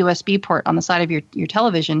little USB port on the side of your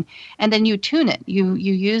television, and then you tune it. You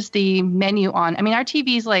use the menu on. I mean, our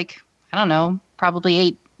TV's like, I don't know,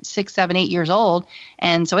 probably 6, 7, 8 years old,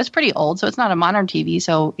 and so it's pretty old. So it's not a modern TV.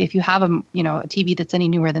 So if you have a TV that's any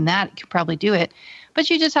newer than that, you could probably do it. But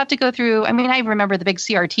you just have to go through. I mean, I remember the big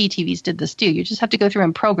CRT TVs did this too. You just have to go through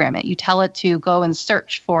and program it. You tell it to go and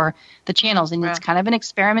search for the channels, and it's kind of an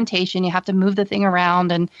experimentation. You have to move the thing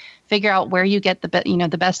around and figure out where you get the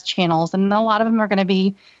best channels. And a lot of them are going to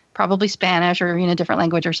be probably Spanish or a different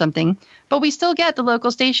language or something. But we still get the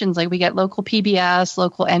local stations. Like we get local PBS,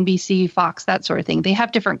 local NBC, Fox, that sort of thing. They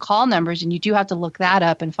have different call numbers, and you do have to look that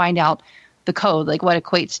up and find out the code, like what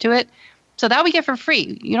equates to it. So that we get for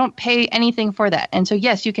free. You don't pay anything for that. And so,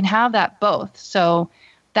 yes, you can have that both. So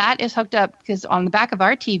that is hooked up because on the back of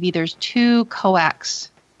our TV, there's 2 coax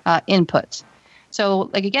inputs. So,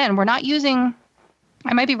 like, again, we're not using –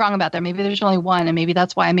 I might be wrong about that. Maybe there's only one, and maybe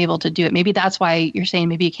that's why I'm able to do it. Maybe that's why you're saying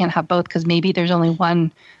maybe you can't have both because maybe there's only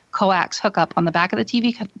one coax hookup on the back of the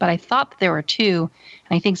TV. But I thought that there were 2,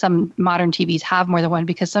 and I think some modern TVs have more than one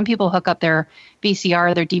because some people hook up their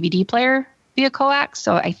VCR, their DVD player via coax.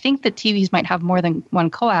 So I think that TVs might have more than one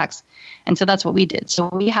coax. And so that's what we did. So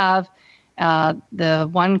we have the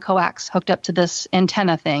one coax hooked up to this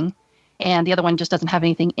antenna thing, and the other one just doesn't have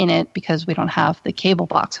anything in it because we don't have the cable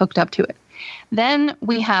box hooked up to it. Then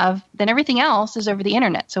everything else is over the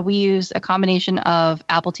internet. So we use a combination of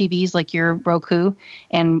Apple TVs like your Roku,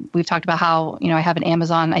 and we've talked about how, I have an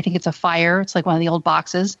Amazon, I think it's a Fire. It's like one of the old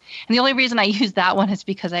boxes. And the only reason I use that one is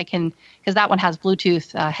because that one has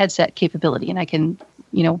Bluetooth headset capability, and I can,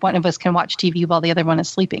 one of us can watch TV while the other one is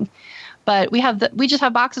sleeping. But we just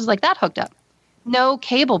have boxes like that hooked up. No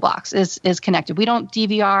cable box is connected. We don't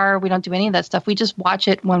DVR. We don't do any of that stuff. We just watch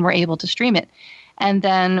it when we're able to stream it. And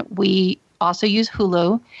then we also use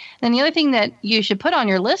Hulu. And the other thing that you should put on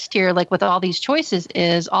your list here, like with all these choices,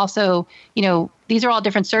 is also, these are all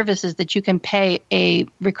different services that you can pay a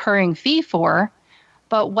recurring fee for.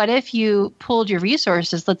 But what if you pooled your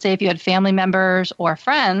resources? Let's say if you had family members or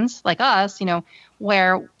friends like us,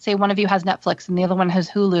 where say one of you has Netflix and the other one has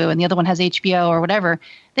Hulu and the other one has HBO or whatever,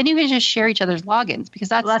 then you can just share each other's logins, because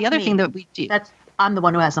that's the other thing that we do. I'm the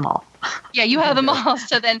one who has them all. Yeah, you have them all.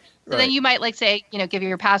 So then you might say, give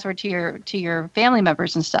your password to your family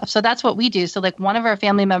members and stuff. So that's what we do. So like one of our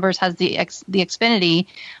family members has the Xfinity,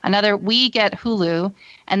 we get Hulu,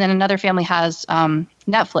 and then another family has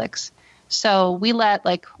Netflix. So we let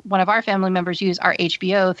like one of our family members use our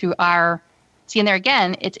HBO through our, see in there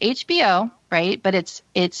again, it's HBO, right? But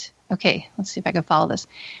it's okay. Let's see if I can follow this.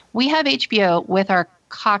 We have HBO with our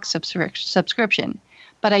Cox subscription,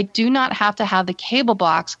 but I do not have to have the cable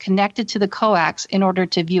box connected to the coax in order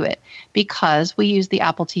to view it, because we use the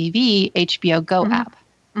Apple TV HBO Go app.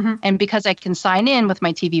 Mm-hmm. And because I can sign in with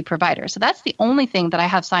my TV provider. So that's the only thing that I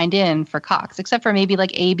have signed in for Cox, except for maybe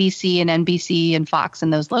like ABC and NBC and Fox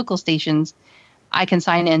and those local stations. I can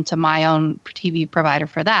sign in to my own TV provider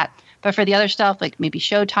for that. But for the other stuff, like maybe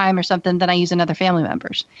Showtime or something, then I use another family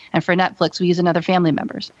member's. And for Netflix, we use another family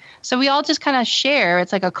member's. So we all just kind of share.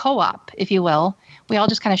 It's like a co-op, if you will. We all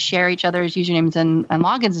just kind of share each other's usernames and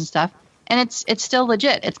logins and stuff. And it's still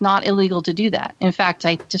legit. It's not illegal to do that. In fact,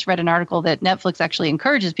 I just read an article that Netflix actually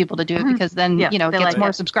encourages people to do it, because then, it gets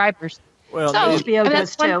more subscribers. Well, so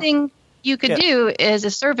that's one thing you could do is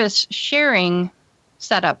a service sharing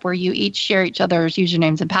setup where you each share each other's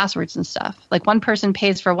usernames and passwords and stuff. Like one person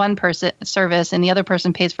pays for one person service and the other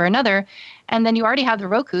person pays for another. And then you already have the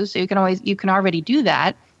Roku, so you can already do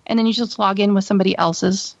that. And then you just log in with somebody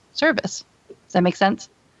else's service. Does that make sense?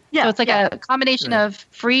 Yeah. So it's like a combination of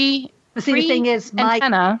free. But see, the thing is, my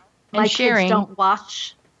sharing. Kids don't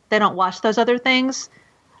watch. They don't watch those other things.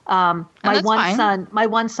 My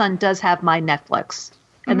one son does have my Netflix,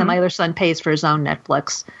 and then my other son pays for his own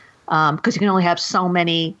Netflix, because you can only have so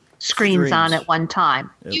many screens on at one time.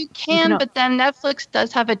 Yep. You can, but then Netflix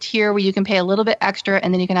does have a tier where you can pay a little bit extra,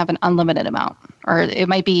 and then you can have an unlimited amount, or it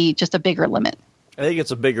might be just a bigger limit. I think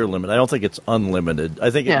it's a bigger limit. I don't think it's unlimited.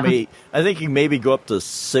 I think I think you maybe go up to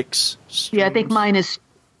 6 streams. Yeah, I think mine is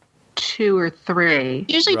 2 or 3.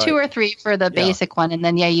 Usually 2 or 3 for the basic one, and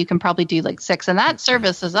then you can probably do like 6, and that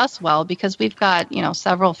services us well because we've got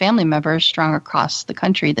several family members strung across the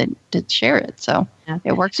country that share it, so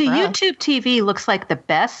it works. So for YouTube us. TV looks like the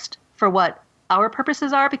best for what our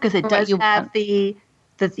purposes are, because it does have the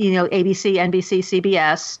ABC, NBC,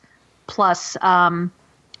 CBS plus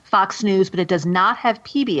Fox News, but it does not have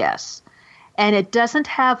PBS. And it doesn't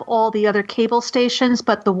have all the other cable stations,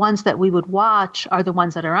 but the ones that we would watch are the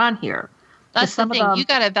ones that are on here. That's the thing. You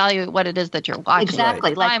got to evaluate what it is that you're watching.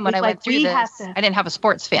 Exactly. Like when I went through this, I didn't have a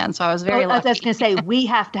sports fan, so I was very lucky. I was going to say, we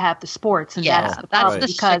have to have the sports. And that's the problem,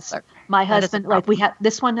 because my husband, we have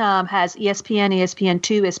this one has ESPN,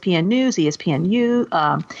 ESPN2, ESPN News,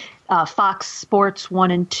 ESPNU, Fox Sports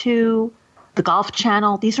 1 and 2, the Golf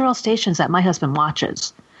Channel. These are all stations that my husband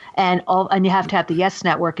watches. And you have to have the Yes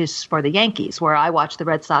Network is for the Yankees, where I watch the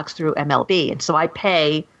Red Sox through MLB. And so I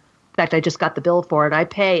pay, in fact, I just got the bill for it. I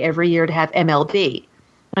pay every year to have MLB.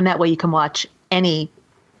 And that way you can watch any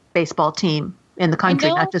baseball team in the country,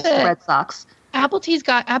 not just the Red Sox. Apple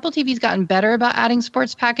TV's gotten better about adding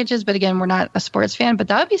sports packages, but again, we're not a sports fan. But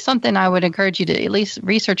that would be something I would encourage you to at least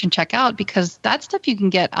research and check out, because that stuff you can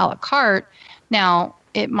get a la carte. Now,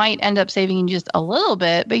 it might end up saving you just a little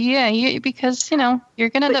bit, but because you're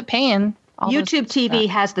going to end up paying. YouTube TV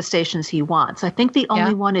has the stations he wants. I think the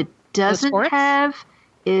only one it doesn't have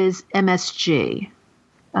is MSG.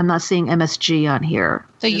 I'm not seeing MSG on here.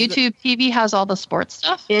 So YouTube TV has all the sports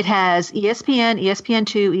stuff? It has ESPN,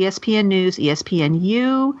 ESPN2, ESPN News,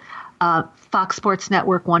 ESPNU, Fox Sports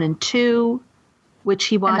Network 1 and 2, which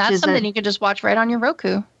he watches. And that's something you could just watch right on your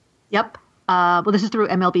Roku. Yep. Well, this is through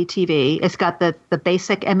MLB TV. It's got the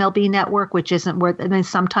basic MLB network, which isn't where. And then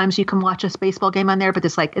sometimes you can watch a baseball game on there, but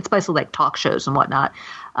it's basically like talk shows and whatnot.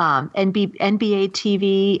 NBA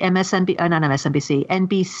TV, not MSNBC,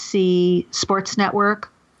 NBC Sports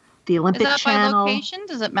Network, the Olympic Channel. By location?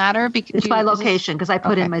 Does it matter? It's by location, because I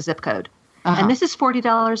put in my zip code. And this is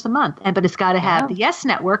 $40 a month. But it's got to have the Yes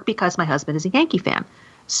Network because my husband is a Yankee fan.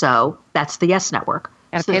 So that's the Yes Network.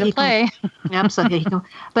 Got to pay to play. So he can,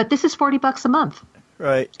 but this is $40 a month.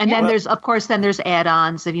 Right. And then there's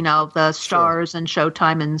add-ons of, the Stars and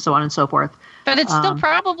Showtime and so on and so forth. But it's still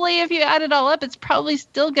probably, if you add it all up, it's probably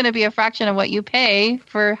still going to be a fraction of what you pay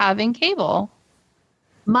for having cable.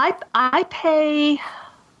 I pay,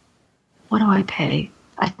 what do I pay?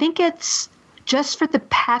 I think it's just for the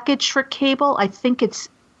package for cable. I think it's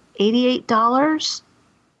 $88.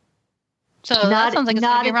 So that sounds like it's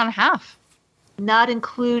going to be around half. Not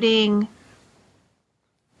including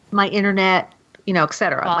my internet, et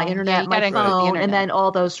cetera. My internet, my phone, and then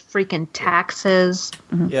all those freaking taxes.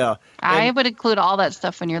 Mm-hmm. Yeah. I would include all that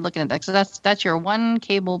stuff when you're looking at that. So that's your one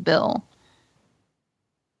cable bill.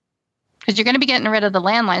 Because you're going to be getting rid of the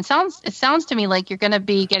landline. It sounds to me like you're going to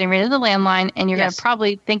be getting rid of the landline, and you're going to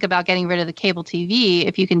probably think about getting rid of the cable TV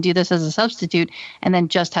if you can do this as a substitute and then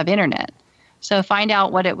just have internet. So find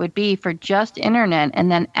out what it would be for just internet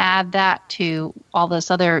and then add that to all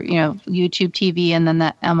this other, YouTube TV and then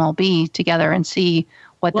the MLB together and see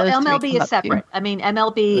what those MLB is separate. I mean,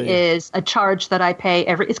 MLB is a charge that I pay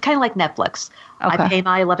it's kind of like Netflix. Okay. I pay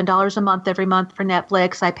my $11 a month every month for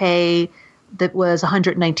Netflix. That was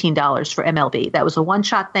 $119 for MLB. That was a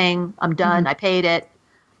one-shot thing. I'm done. I paid it.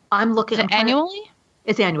 I'm looking. Is it annually?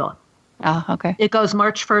 It's annual. Oh, okay. It goes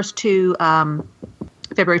March 1st to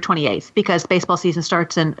February 28th because baseball season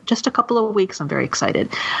starts in just a couple of weeks. I'm very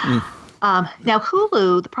excited. Now,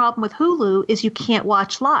 Hulu, the problem with Hulu is you can't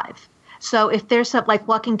watch live. So if there's something like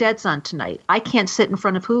Walking Dead's on tonight, I can't sit in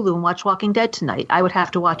front of Hulu and watch Walking Dead tonight. I would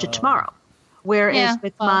have to watch it tomorrow. Whereas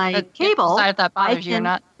with my cable,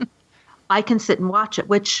 I can sit and watch it,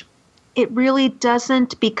 which it really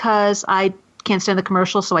doesn't because I can't stand the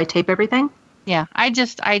commercials, so I tape everything. Yeah, I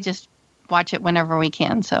just watch it whenever we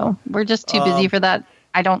can. So we're just too busy for that.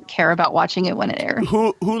 I don't care about watching it when it airs.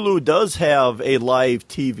 Hulu does have a live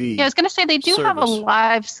TV. Yeah, I was going to say they do have a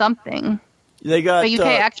live something. They got, but you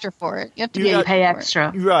pay extra for it. You have to pay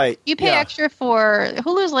extra. Right. You pay extra for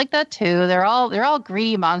Hulu's like that too. They're all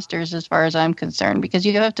greedy monsters as far as I'm concerned because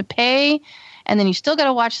you have to pay, and then you still got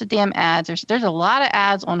to watch the damn ads. There's a lot of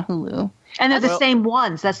ads on Hulu. And they're the same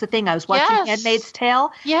ones. That's the thing. I was watching Handmaid's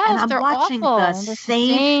Tale, and I'm watching the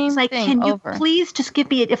same. It's like, can you please just give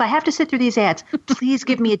me if I have to sit through these ads, please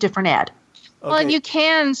give me a different ad. Well, and you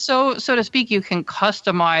can, so to speak, you can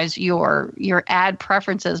customize your ad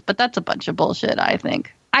preferences, but that's a bunch of bullshit, I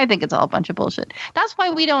think. I think it's all a bunch of bullshit. That's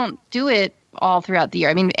why we don't do it all throughout the year.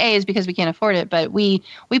 I mean, A is because we can't afford it, but we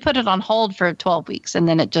put it on hold for 12 weeks, and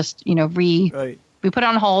then it just, we put it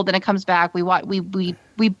on hold, and it comes back.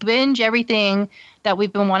 We binge everything that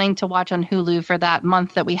we've been wanting to watch on Hulu for that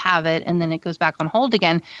month that we have it, and then it goes back on hold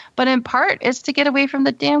again. But in part, it's to get away from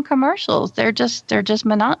the damn commercials. They're just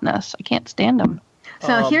monotonous. I can't stand them.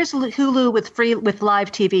 So here's Hulu with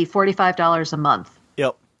live TV, $45 a month.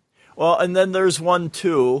 Yep. Well, and then there's one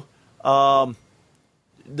too. But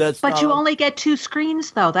you only get 2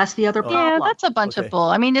 screens, though. That's the other problem. Yeah, that's a bunch of bull.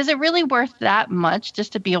 I mean, is it really worth that much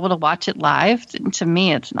just to be able to watch it live? To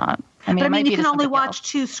me, it's not. I mean, you can only watch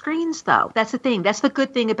 2 screens, though. That's the thing. That's the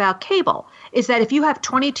good thing about cable, is that if you have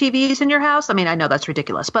 20 TVs in your house, I mean, I know that's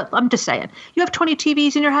ridiculous, but I'm just saying, you have 20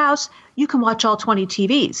 TVs in your house, you can watch all 20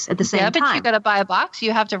 TVs at the same time. Yeah, but you got to buy a box.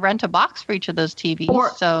 You have to rent a box for each of those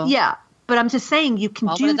TVs. Yeah, but I'm just saying you can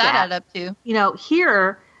do what does that. Add up to?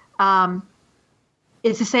 Here,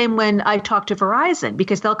 it's the same when I talk to Verizon,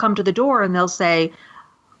 because they'll come to the door and they'll say,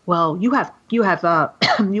 well, you have you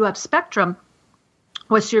have Spectrum.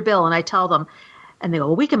 What's your bill? And I tell them, and they go,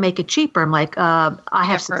 well, we can make it cheaper. I'm like, I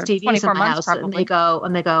have 6 TVs in my house. And they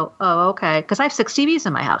go, oh, okay. Because I have 6 TVs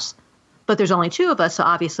in my house, but there's only 2 of us. So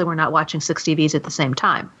obviously we're not watching 6 TVs at the same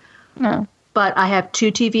time. No. But I have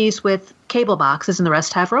 2 TVs with cable boxes and the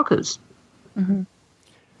rest have Rokus. Mm-hmm.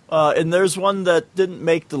 And there's one that didn't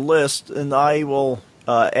make the list, and I will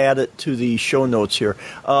add it to the show notes here.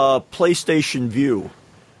 PlayStation Vue.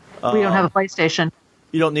 We don't have a PlayStation.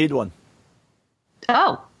 You don't need one.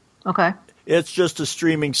 Oh, okay. It's just a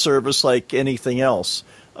streaming service like anything else.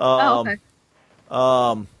 Okay.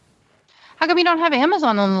 How come you don't have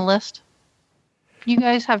Amazon on the list? You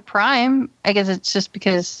guys have Prime. I guess it's just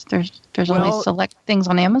because there's only select things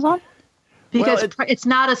on Amazon? Because it's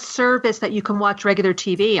not a service that you can watch regular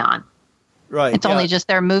TV on. Right. It's only just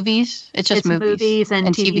their movies. It's just movies and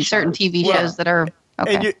TV shows. Certain TV shows that are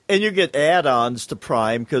okay. And you get add-ons to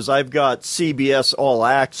Prime, because I've got CBS All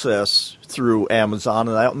Access through Amazon,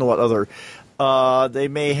 and I don't know what other. They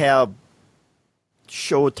may have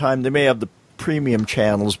Showtime. They may have the premium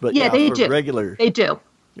channels, but they do. regular. They do.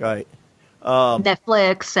 Right.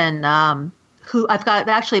 Netflix and I've got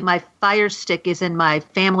actually my Fire Stick is in my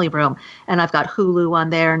family room, and I've got Hulu on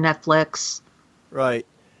there, Netflix. Right.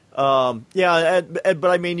 But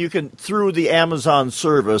I mean, you can through the Amazon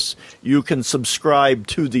service, you can subscribe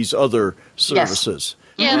to these other services.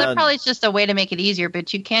 Yeah, that probably is just a way to make it easier,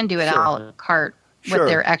 but you can do it a la carte with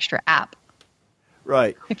their extra app.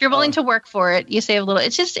 Right. If you're willing to work for it, you save a little.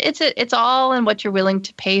 It's just it's all in what you're willing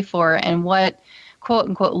to pay for and what quote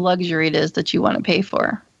unquote luxury it is that you want to pay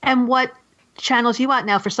for. And what channels you want.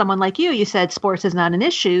 Now, for someone like you said sports is not an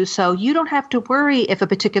issue, so you don't have to worry if a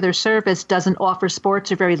particular service doesn't offer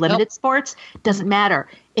sports or very limited sports. Doesn't matter.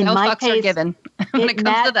 In no my fucks case, are given when it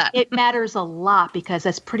comes to that. It matters a lot because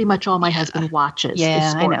that's pretty much all my husband watches. Yeah,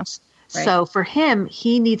 is sports. I know. Right. So for him,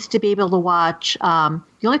 he needs to be able to watch. The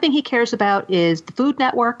only thing he cares about is the Food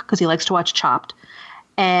Network because he likes to watch Chopped,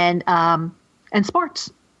 and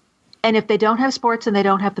sports. And if they don't have sports and they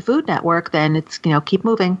don't have the Food Network, then it's keep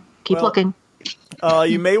moving, keep looking.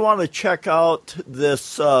 You may want to check out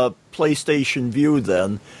this PlayStation Vue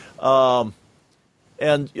then, and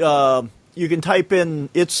you can type in.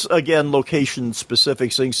 It's again location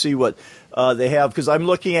specific, so you can see what they have. Because I'm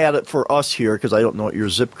looking at it for us here, because I don't know what your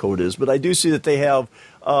zip code is, but I do see that they have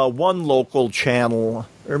one local channel,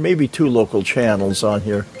 or maybe two local channels on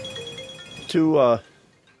here. Two.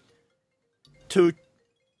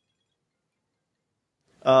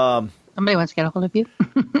 Somebody wants to get a hold of you.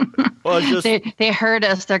 Well, they heard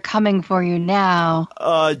us. They're coming for you now.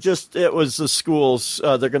 It was the schools.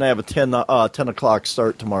 They're going to have a 10 o'clock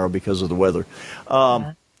start tomorrow because of the weather.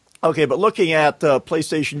 Okay, but looking at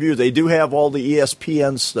PlayStation Vue, they do have all the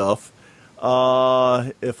ESPN stuff.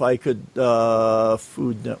 If I could,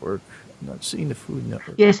 Food Network. I'm not seeing the Food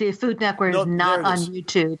Network. Yeah, see, the Food Network is not on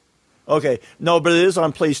YouTube. Okay, no, but it is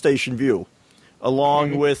on PlayStation Vue.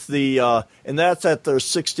 Along with the, and that's at their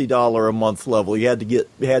 $60 a month level. You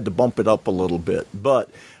had to bump it up a little bit, but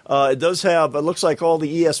it does have. It looks like all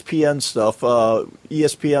the ESPN stuff,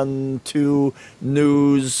 ESPN2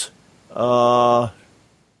 news,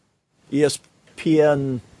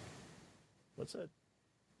 ESPN. What's that?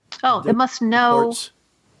 Oh, it must know. Sports.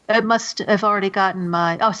 It must have already gotten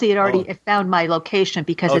my. Oh, see, it found my location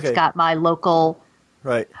because it's got my local.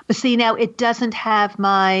 Right. But see, now it doesn't have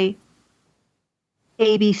my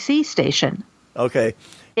ABC station. Okay.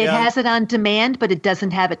 It has it on demand, but it doesn't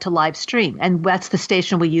have it to live stream. And that's the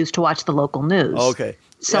station we use to watch the local news. Okay.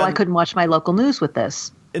 So I couldn't watch my local news with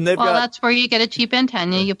this. And that's where you get a cheap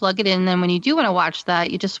antenna. You plug it in, and then when you do want to watch that,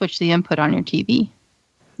 you just switch the input on your TV.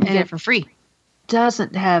 You get it for free.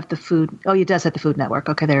 Doesn't have the food. Oh, it does have the Food Network.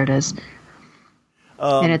 Okay, there it is.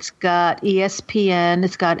 And it's got ESPN.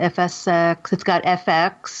 It's got FSX. It's got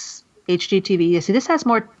FX, HGTV. You see, this has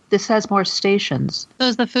more stations. So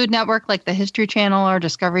is the Food Network like the History Channel or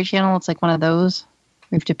Discovery Channel? It's like one of those.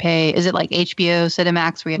 We have to pay. Is it like HBO,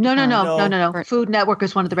 Cinemax? Where you have No. Food Network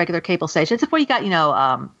is one of the regular cable stations. It's where you got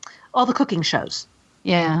all the cooking shows.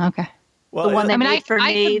 Yeah. Okay. Well, the one they made for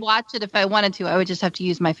I me. could watch it if I wanted to. I would just have to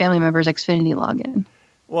use my family member's Xfinity login.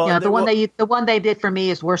 Well, the one they did for me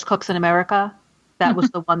is Worst Cooks in America. That was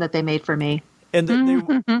the one that they made for me. And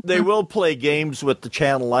they will play games with the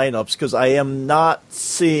channel lineups because I am not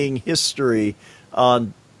seeing history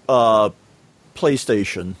on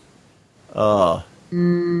PlayStation.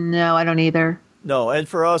 No, I don't either. No, and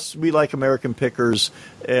for us, we like American Pickers,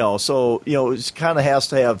 so it kind of has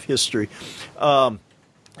to have history.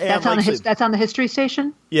 That's on the History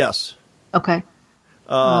Station? Yes. Okay.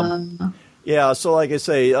 Yeah, so like I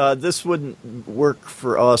say, this wouldn't work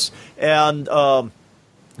for us, and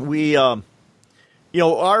we.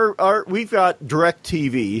 We've got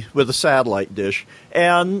DirecTV with a satellite dish,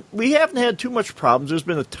 and we haven't had too much problems. There's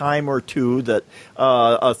been a time or two that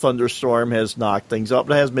a thunderstorm has knocked things up,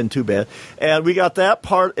 but it hasn't been too bad. And we got that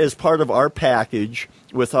part as part of our package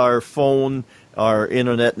with our phone, our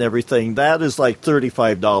internet, and everything. That is like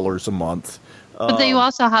 $35 a month. But then you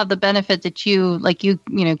also have the benefit that you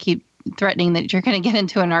keep threatening that you're going to get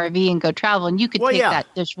into an RV and go travel, and you could take that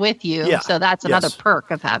dish with you. Yeah. So that's another perk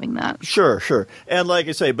of having that. Sure. And like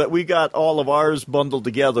I say, but we got all of ours bundled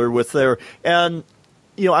together with their, and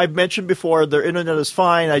I've mentioned before, their internet is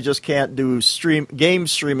fine. I just can't do game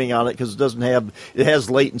streaming on it because it has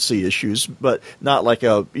latency issues, but not like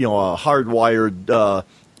a hardwired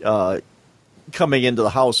coming into the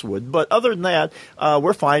house would. But other than that,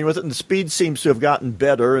 we're fine with it, and the speed seems to have gotten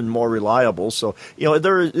better and more reliable. So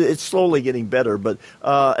it's slowly getting better. But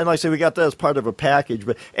and like I say, we got that as part of a package.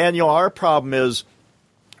 But our problem is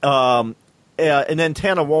an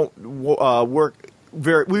antenna won't work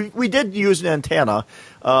we did use an antenna.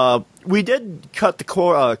 We did cut the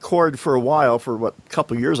cord for a while, for a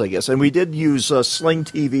couple of years, I guess, and we did use Sling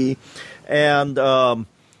TV, and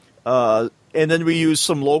then we used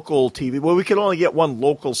some local TV. Well, we could only get one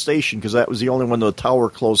local station because that was the only one with a tower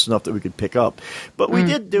close enough that we could pick up. But we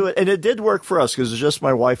did do it, and it did work for us because it's just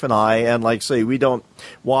my wife and I. And like I say, we don't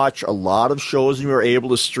watch a lot of shows, and we were able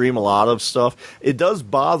to stream a lot of stuff. It does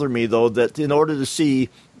bother me, though, that in order to see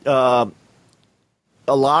a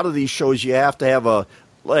lot of these shows, you have to have to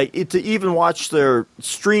even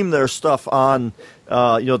stream their stuff on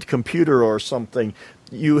the computer or something.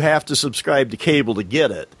 You have to subscribe to cable to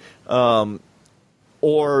get it.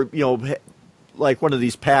 Or, like one of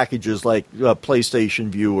these packages like PlayStation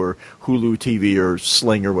View or Hulu TV or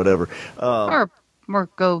Sling or whatever. Or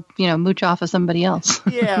go, mooch off of somebody else.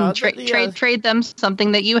 Yeah. Trade them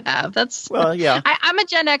something that you have. Yeah. I'm a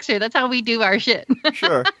Gen Xer. That's how we do our shit.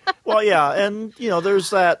 Sure. Well, yeah. And,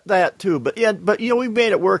 there's that too. But we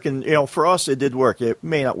made it work. And, for us, it did work. It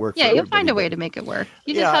may not work for everybody. You'll find a way to make it work.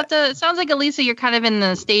 You just have to, it sounds like, Elisa, you're kind of in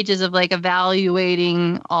the stages of like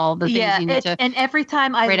evaluating all the things you need to. And every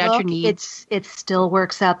time I look, it still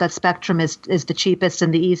works out that Spectrum is the cheapest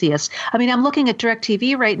and the easiest. I mean, I'm looking at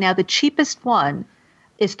DirecTV right now. The cheapest one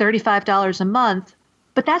is $35 a month,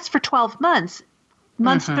 but that's for 12 months.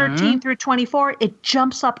 Months 13 through 24, it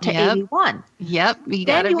jumps up to 81. Yep.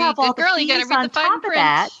 Then you have all the fees on top of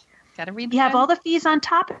that. You have all the fees on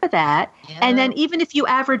top of that. Yep. And then even if you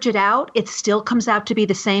average it out, it still comes out to be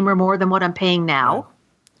the same or more than what I'm paying now.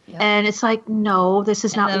 Yep. And it's like, no, this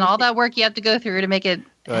is not. And all that work you have to go through to make it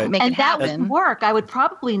happen. And that wouldn't work. I would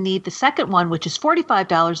probably need the second one, which is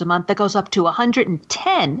 $45 a month, that goes up to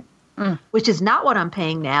 $110. Which is not what I'm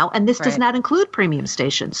paying now, and this does not include premium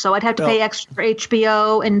stations. So I'd have to pay extra for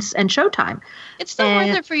HBO and Showtime. It's still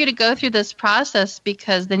worth it for you to go through this process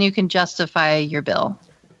because then you can justify your bill.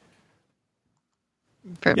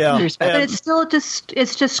 But it's still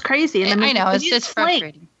just crazy. And I know it's just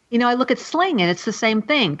frustrating. I look at Sling, and it's the same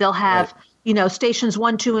thing. They'll have stations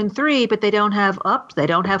 1, 2, and 3, but they don't have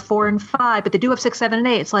 4 and 5, but they do have 6, 7, and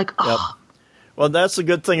 8. It's like Well, that's the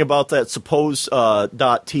good thing about that Suppose.TV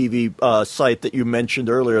site that you mentioned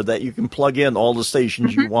earlier, that you can plug in all the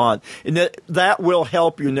stations you want. And that will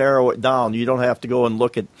help you narrow it down. You don't have to go and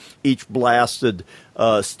look at each blasted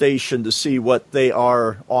station to see what they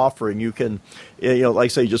are offering. You can, like I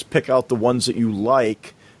say, just pick out the ones that you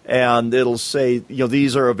like, and it'll say,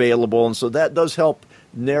 these are available. And so that does help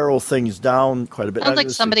narrow things down quite a bit. Sounds like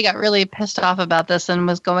somebody got really pissed off about this and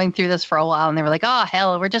was going through this for a while, and they were like, oh,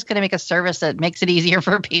 hell, we're just going to make a service that makes it easier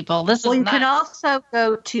for people. You can also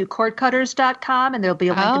go to cordcutters.com, and there'll be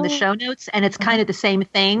a link in the show notes, and it's kind of the same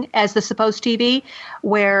thing as the Suppose TV,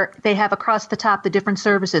 where they have across the top the different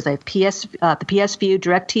services. They have the PS View,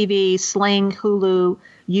 DirecTV, Sling, Hulu,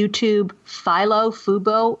 YouTube, Philo,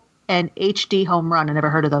 Fubo, and HD Home Run. I never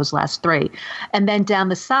heard of those last 3. And then down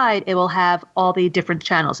the side, it will have all the different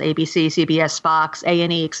channels, ABC, CBS, Fox,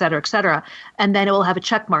 A&E, et cetera, et cetera. And then it will have a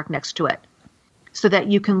check mark next to it so that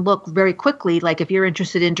you can look very quickly. Like if you're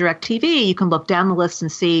interested in DirecTV, you can look down the list and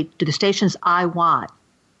see, do the stations I want,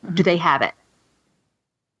 do they have it?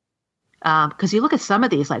 Because you look at some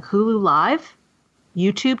of these, like Hulu Live,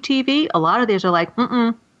 YouTube TV, a lot of these are like,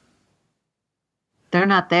 they're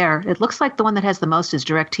not there. It looks like the one that has the most is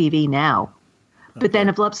DirecTV now. But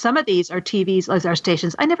then some of these are are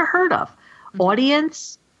stations I never heard of.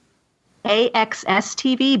 Audience, AXS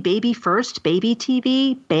TV, Baby First, Baby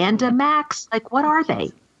TV, Banda Max. Like, what are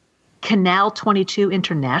they? Canal 22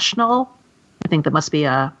 International. I think that must be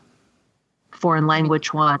a foreign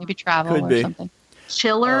language one. Maybe travel or something.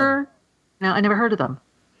 Chiller. No, I never heard of them.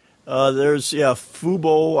 There's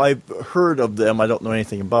Fubo. I've heard of them. I don't know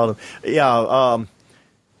anything about them.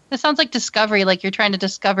 It sounds like Discovery, like you're trying to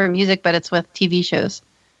discover music, but it's with TV shows.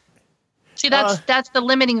 See, that's the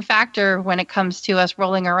limiting factor when it comes to us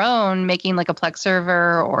rolling our own, making like a Plex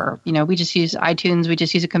server, or we just use iTunes. We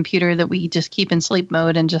just use a computer that we just keep in sleep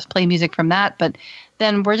mode and just play music from that. But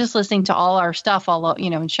then we're just listening to all our stuff,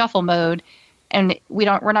 in shuffle mode, and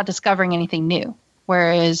we're not discovering anything new.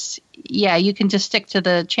 Whereas, you can just stick to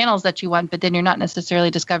the channels that you want, but then you're not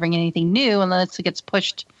necessarily discovering anything new unless it gets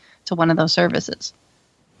pushed to one of those services.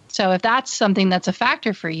 So if that's something that's a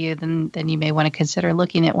factor for you, then you may want to consider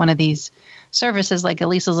looking at one of these services like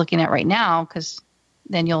Elisa's looking at right now, because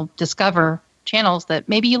then you'll discover channels that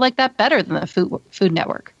maybe you like that better than the Food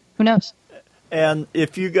Network. Who knows? And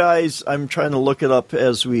if you guys, I'm trying to look it up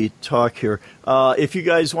as we talk here, if you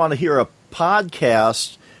guys want to hear a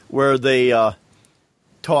podcast where they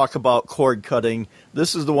talk about cord cutting,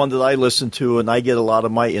 this is the one that I listen to, and I get a lot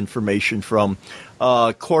of my information from.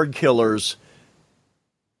 Cord Killers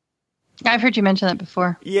I've heard you mention that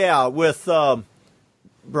before. Yeah, with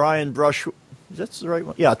Brian Brushwood. That's the right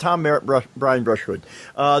one. Yeah, Tom Merritt, Brian Brushwood.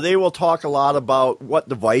 They will talk a lot about what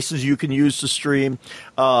devices you can use to stream,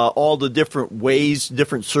 all the different ways,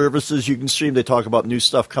 different services you can stream. They talk about new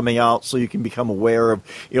stuff coming out, so you can become aware of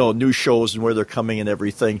new shows and where they're coming and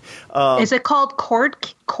everything. Is it called Cord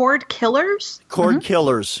Killers? Cord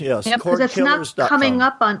Killers, yes. Yep. Because it's not coming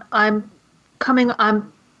up on. I'm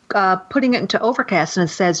putting it into Overcast and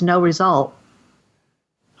it says no result.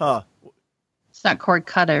 Huh? It's not Cord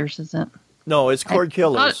Cutters, is it? No, it's Cord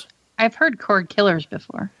Killers. I've heard Cord Killers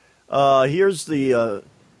before. Here's the.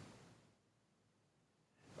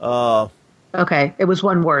 Okay, it was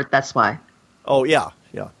one word. That's why. Oh yeah.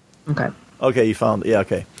 Okay, you found it. Yeah,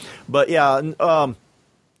 okay, but yeah,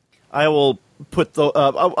 I will put the.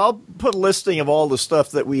 I'll put a listing of all the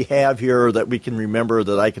stuff that we have here that we can remember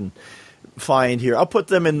that I can find here. I'll put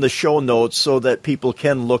them in the show notes so that people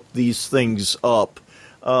can look these things up.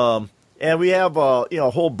 And we have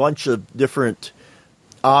a whole bunch of different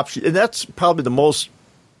options, and that's probably the most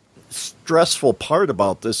stressful part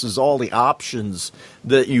about this is all the options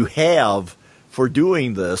that you have for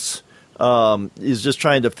doing this. Is just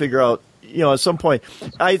trying to figure out, at some point.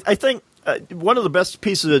 I think one of the best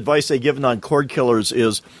pieces of advice they've given on Cord Killers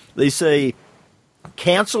is they say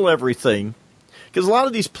cancel everything, because a lot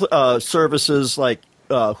of these services like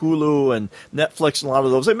Hulu and Netflix and a lot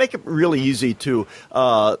of those, they make it really easy to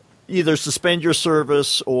either suspend your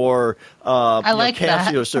service or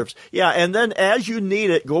cancel your service. Yeah, and then as you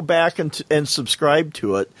need it, go back and subscribe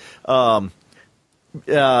to it.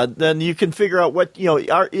 Then you can figure out what,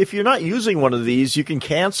 if you're not using one of these, you can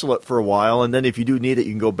cancel it for a while, and then if you do need it,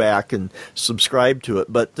 you can go back and subscribe to it.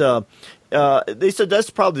 But they said that's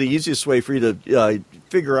probably the easiest way for you to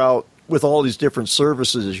figure out with all these different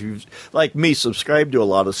services. You, like me, subscribe to a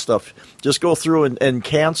lot of stuff. Just go through and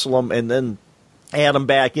cancel them, and then add them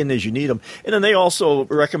back in as you need them. And then they also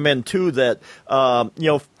recommend, too, that,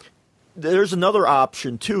 there's another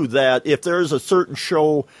option, too, that if there's a certain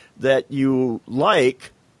show that you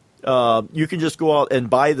like, you can just go out and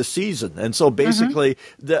buy the season. And so basically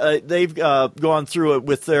they've gone through it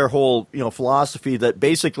with their whole, philosophy that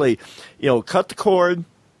basically, cut the cord,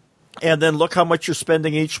 and then look how much you're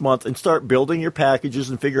spending each month and start building your packages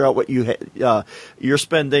and figure out what you're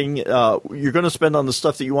spending. You're going to spend on the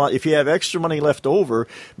stuff that you want. If you have extra money left over,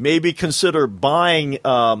 maybe consider buying,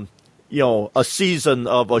 a season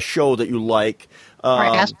of a show that you like. Or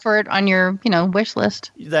ask for it on your, wish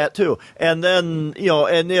list. That too. And then,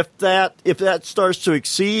 and if that starts to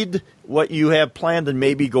exceed what you have planned, then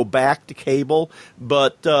maybe go back to cable.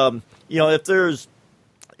 But, if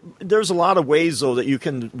there's a lot of ways, though, that you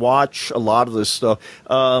can watch a lot of this stuff.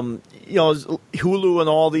 Hulu and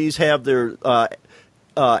all these have their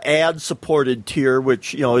ad-supported tier,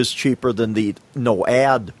 which, is cheaper than the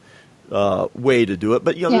no-ad way to do it.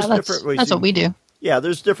 But, there's different ways. That's what we do. Yeah,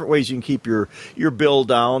 there's different ways you can keep your bill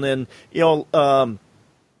down. And, like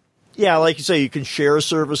you say, you can share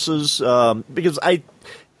services because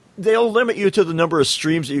they'll limit you to the number of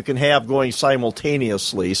streams that you can have going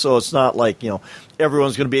simultaneously. So it's not like,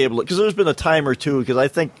 everyone's going to be able to, because there's been a time or two, because I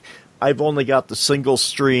think I've only got the single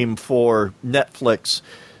stream for Netflix.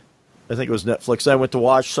 I think it was Netflix. I went to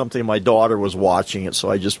watch something. My daughter was watching it, so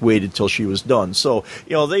I just waited till she was done. So,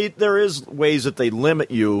 there is ways that they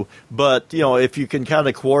limit you, but, if you can kind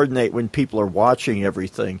of coordinate when people are watching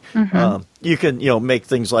everything, you can, make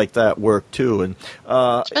things like that work too. And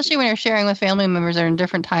especially when you're sharing with family members that are in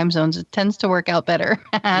different time zones, it tends to work out better.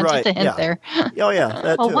 Just a hint there. Oh, yeah.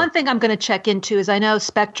 That too. One thing I'm going to check into is I know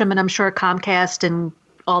Spectrum and I'm sure Comcast and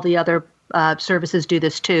all the other services do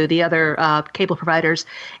this too, the other cable providers,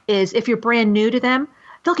 is if you're brand new to them,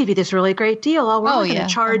 they'll give you this really great deal. We're going to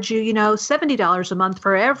charge you, $70 a month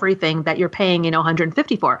for everything that you're paying,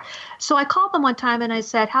 $150 for. So I called them one time and I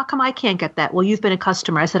said, how come I can't get that? Well, you've been a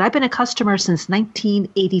customer. I said, I've been a customer since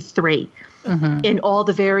 1983. In all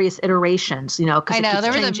the various iterations, I know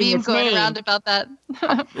there was a meme going around about that.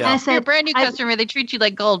 And I said, you're a brand new customer, they treat you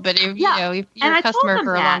like gold, but if you're a customer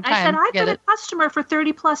for a long time, I said, I've been a customer for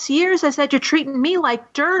 30 plus years. I said, you're treating me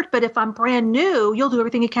like dirt, but if I'm brand new, you'll do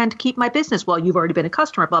everything you can to keep my business. Well, you've already been a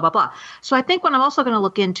customer, blah, blah, blah. So I think what I'm also going to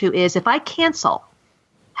look into is if I cancel,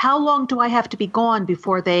 how long do I have to be gone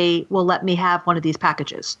before they will let me have one of these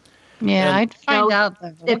packages? Yeah, I'd find out.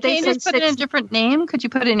 If they just put it in a different name, could you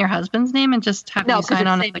put it in your husband's name and just have you sign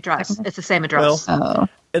on? It's the same address.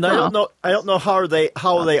 And I don't know how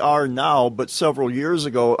they are now, but several years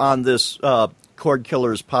ago on this Cord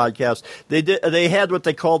Killers podcast. They had what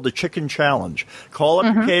they called the chicken challenge. Call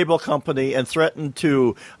up your cable company and threaten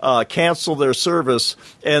to cancel their service,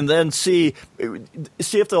 and then see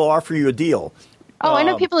if they'll offer you a deal. Oh, I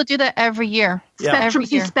know people who do that every year.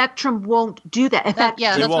 Spectrum won't do that. In fact,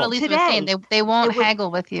 that's what Elise was saying. They won't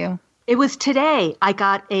haggle with you. It was today I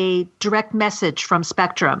got a direct message from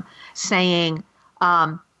Spectrum saying,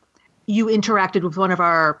 you interacted with one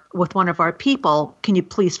of our people. Can you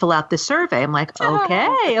please fill out this survey? I'm like,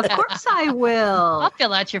 okay, of course I will. I'll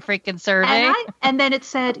fill out your freaking survey. And then it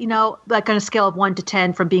said, like on a scale of 1 to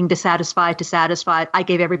 10, from being dissatisfied to satisfied, I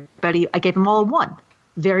gave them all a 1.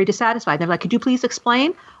 Very dissatisfied. They're like, could you please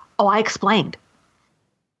explain? Oh, I explained.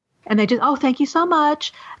 And they just, thank you so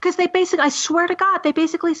much. Because I swear to God, they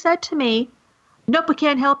basically said to me, nope, we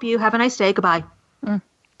can't help you. Have a nice day. Goodbye.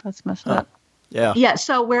 That's messed up. Yeah. Yeah.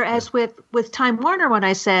 So whereas with Time Warner, when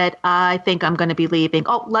I said, I think I'm going to be leaving,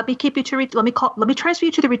 let me transfer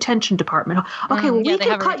you to the retention department. Okay. We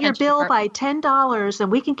can cut your bill by $10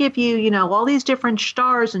 and we can give you, all these different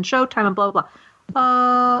stars and Showtime and blah,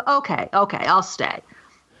 blah. Okay. I'll stay.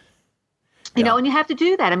 You know, and you have to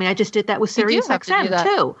do that. I mean, I just did that with Sirius XM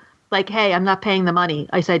too. Like, hey, I'm not paying the money.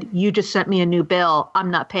 I said, you just sent me a new bill.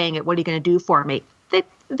 I'm not paying it. What are you going to do for me?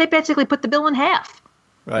 They basically put the bill in half.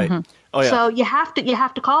 Right. Oh, yeah. So you have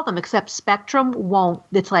to call them, except Spectrum won't.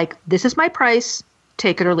 It's like, this is my price.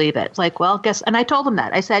 Take it or leave it. It's like, well, guess. And I told them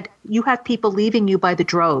that. I said, you have people leaving you by the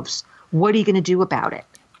droves. What are you going to do about it?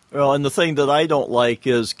 Well, and the thing that I don't like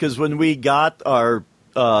is because when we got our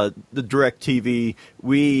the DirecTV,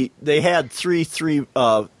 they had three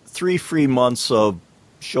free months of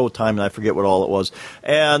Showtime, and I forget what all it was.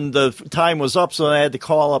 And the time was up, so I had to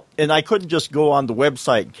call up, and I couldn't just go on the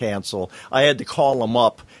website and cancel. I had to call them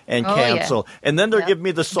up and cancel. Yeah. And then they're giving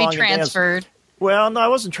me the song. Be transferred. Well, no, I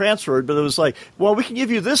wasn't transferred, but it was like, well, we can give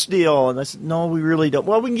you this deal. And I said, no, we really don't.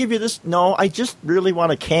 Well, we can give you this. No, I just really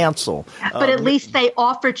want to cancel. But at least they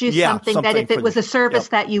offered you something that if it was a service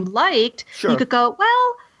that you liked, you could go,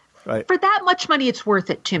 well, for that much money, it's worth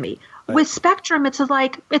it to me. Right. With Spectrum,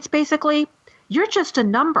 it's basically, you're just a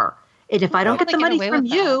number. And if I don't get the money from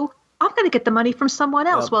you, I'm going to get the money from someone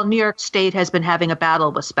else. Well, New York State has been having a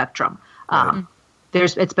battle with Spectrum.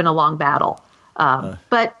 It's been a long battle.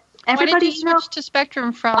 But everybody, why did you switch to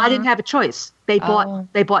Spectrum from? I didn't have a choice. They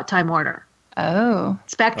bought Time Warner. Oh.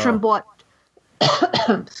 Spectrum bought.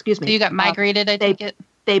 Excuse me. So you got migrated. I take it.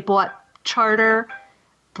 They bought Charter,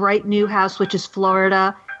 Bright Newhouse, which is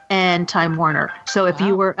Florida, and Time Warner. So if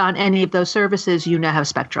you were on any of those services, you now have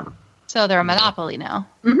Spectrum. So they're a monopoly now.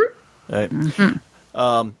 Mm-hmm. Right. Mm-hmm.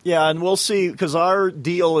 And we'll see, because our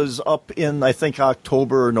deal is up in, I think,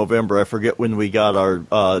 October or November. I forget when we got our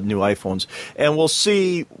new iPhones. And we'll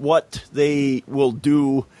see what they will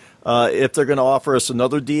do if they're going to offer us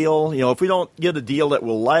another deal. If we don't get a deal that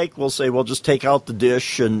we'll like, we'll say we'll just take out the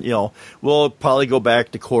dish and, we'll probably go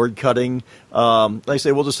back to cord cutting. Like I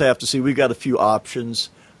say, we'll just have to see. We've got a few options.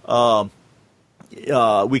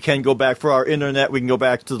 We can go back for our internet. We can go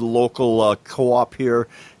back to the local co-op here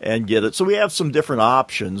and get it. So we have some different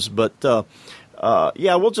options, but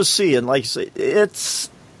we'll just see. And like I say, it's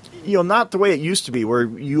not the way it used to be, where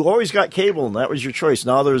you always got cable and that was your choice.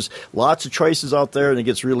 Now there's lots of choices out there, and it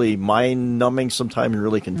gets really mind-numbing sometimes and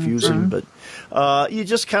really confusing. But you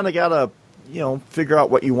just kind of gotta figure out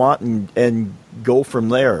what you want and go from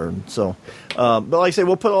there. And so, but like I say,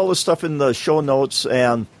 we'll put all this stuff in the show notes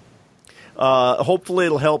and. Hopefully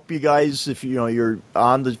it'll help you guys if you're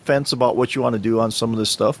on the fence about what you want to do on some of this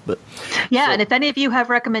stuff. But and if any of you have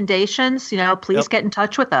recommendations, please get in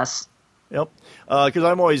touch with us. Yep, because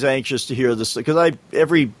I'm always anxious to hear this, because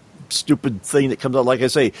every stupid thing that comes out, like I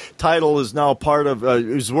say, Tidal is now part of.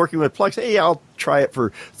 Is working with Plex. Hey, I'll try it for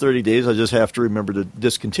 30 days. I just have to remember to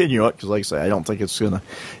discontinue it because, like I say, I don't think it's gonna.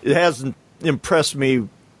 It hasn't impressed me,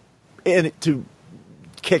 to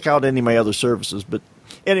kick out any of my other services, but.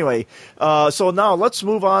 Anyway, so now let's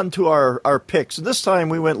move on to our picks. And this time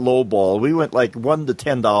we went lowball. We went like $1 to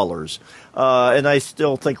 $10. And I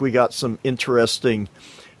still think we got some interesting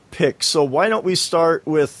picks. So why don't we start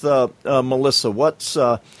with Melissa? What's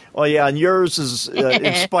and yours is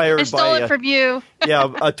inspired by... I stole it from you.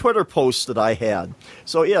 A Twitter post that I had.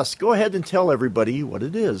 So yes, go ahead and tell everybody what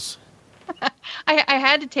it is. I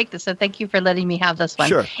had to take this, so thank you for letting me have this one.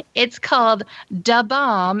 Sure. It's called Da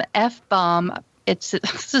Bomb, F-Bomb. It's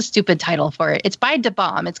a stupid title for it. It's by Da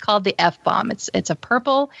Bomb. It's called the F-Bomb. It's a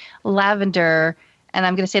purple lavender, and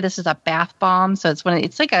I'm going to say this is a bath bomb. So it's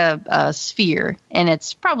like a sphere, and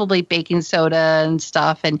it's probably baking soda and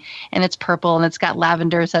stuff, and it's purple, and it's got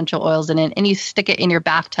lavender essential oils in it, and you stick it in your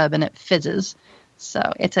bathtub, and it fizzes. So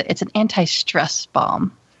it's an anti-stress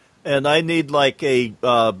bomb. And I need like a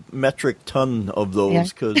metric ton of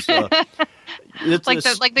those because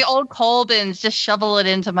it's like the old coal bins. Just shovel it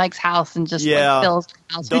into Mike's house and just like fills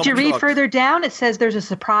the house. Did you read further down? It says there's a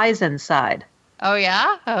surprise inside. Oh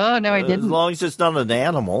yeah? Oh no, I didn't. As long as it's not an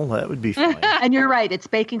animal, that would be fine. And you're right. It's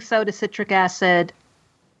baking soda, citric acid,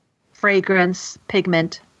 fragrance,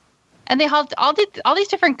 pigment. And they have all these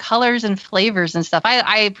different colors and flavors and stuff.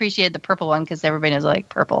 I appreciate the purple one because everybody knows I like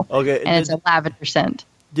purple. Okay, and it's a lavender scent.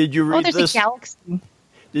 Did you read there's this? A galaxy.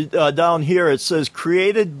 Down here it says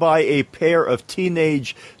created by a pair of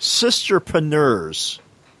teenage sisterpreneurs.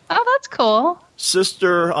 Oh, that's cool.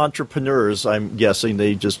 Sister entrepreneurs. I'm guessing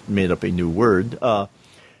they just made up a new word.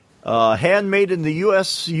 Handmade in the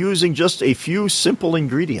U.S. using just a few simple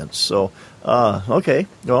ingredients. So, okay.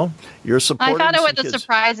 Well, you're supporting. I found out what kids. The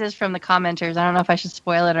surprise is from the commenters. I don't know if I should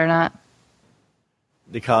spoil it or not.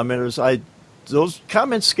 The commenters, those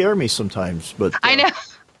comments scare me sometimes, but I know.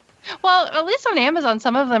 Well, at least on Amazon,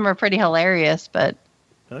 some of them are pretty hilarious. But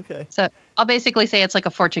okay. So I'll basically say it's like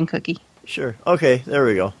a fortune cookie. Sure. Okay. There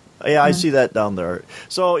we go. Yeah, I see that down there.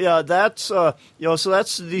 So yeah, that's so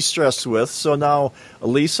that's to de-stress with. So now,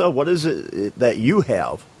 Elisa, what is it that you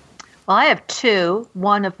have? Well, I have two.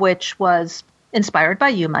 One of which was inspired by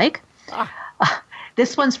you, Mike.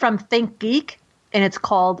 This one's from Think Geek, and it's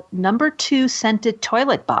called Number 2 Scented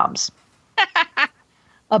Toilet Bombs.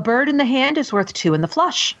 A bird in the hand is worth two in the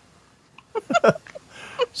flush.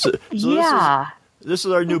 So yeah. This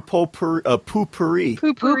is our new potpourri. Potpourri.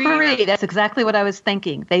 That's exactly what I was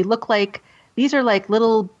thinking. They look like, these are like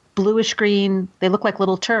little bluish green, they look like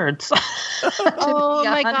little turds. Oh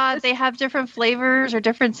my God. They have different flavors or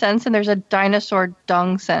different scents, and there's a dinosaur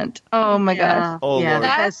dung scent. Oh my God. Oh, yeah,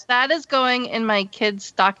 Lord. That is going in my kids'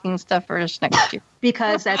 stocking stuffers next year.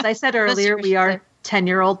 Because as I said earlier, we are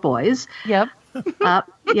 10-year-old boys. Yep.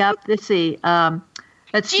 Yep. Let's see.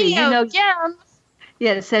 Let's see. Gems.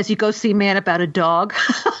 Yeah, it says you go see Man About a Dog.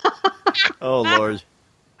 Oh, Lord.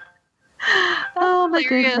 Oh, my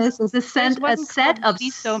Hilarious. goodness. It's a set of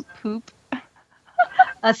Please don't poop.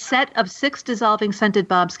 A set of 6 dissolving scented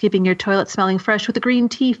bombs, keeping your toilet smelling fresh with a green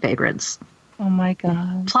tea fragrance. Oh, my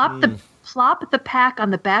God. Plop the pack on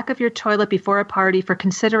the back of your toilet before a party for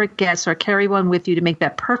considerate guests, or carry one with you to make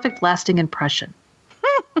that perfect lasting impression.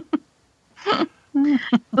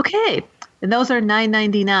 Okay. And those are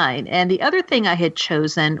 $9.99. And the other thing I had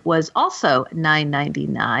chosen was also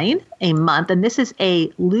 $9.99 a month. And this is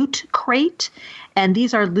a Loot Crate. And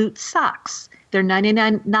these are Loot socks. They're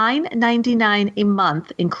 $9.99 a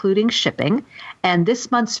month, including shipping. And this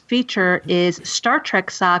month's feature is Star Trek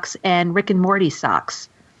socks and Rick and Morty socks.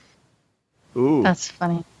 Ooh. That's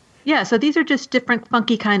funny. Yeah, so these are just different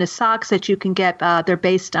funky kind of socks that you can get. They're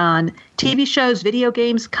based on TV shows, video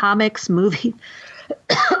games, comics, movie.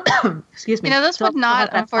 Excuse me. This would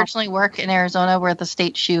not, unfortunately, work in Arizona where the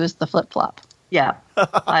state shoe is the flip-flop. Yeah,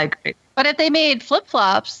 I agree. But if they made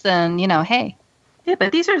flip-flops, then, hey. Yeah,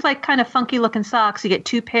 but these are like kind of funky looking socks. You get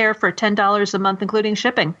 2 pair for $10 a month, including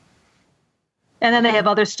shipping. And then they have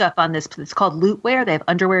other stuff on this. It's called Loot Wear. They have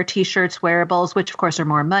underwear, T-shirts, wearables, which of course are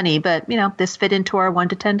more money. But, this fit into our $1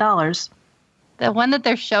 to $10. The one that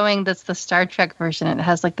they're showing, that's the Star Trek version. It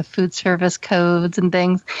has like the food service codes and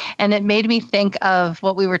things. And it made me think of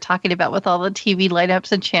what we were talking about with all the TV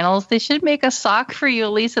lineups and channels. They should make a sock for you,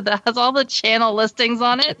 Lisa, that has all the channel listings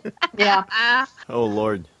on it. Yeah. Oh,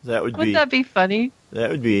 Lord. Wouldn't that be funny? That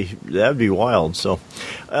would be wild. So,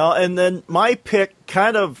 and then my pick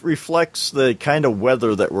kind of reflects the kind of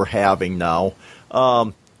weather that we're having now.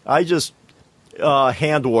 I just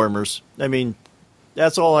hand warmers. I mean,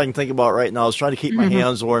 that's all I can think about right now is trying to keep my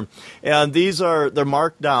hands warm. And they're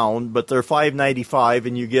marked down, but they're $5.95,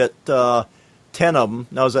 and you get 10 of them.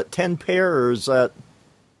 Now, is that 10 pair, or is that?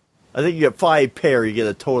 I think you get 5 pair. You get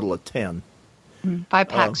a total of 10. 5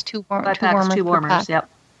 packs, 2 warmers. 5 packs, 2 warmers. Yep.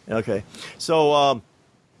 Okay. So,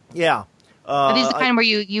 yeah. Are these the kind where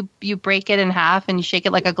you break it in half and you shake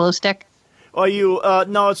it like a glow stick? Oh,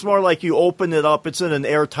 no, it's more like you open it up. It's in an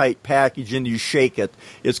airtight package, and you shake it.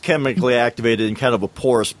 It's chemically activated in kind of a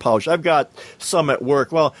porous pouch. I've got some at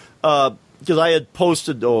work. Well, because I had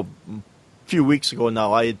posted a few weeks ago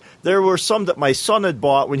now, there were some that my son had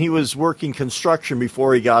bought when he was working construction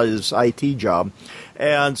before he got his IT job.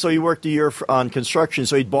 And so he worked a year on construction,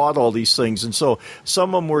 so he bought all these things. And so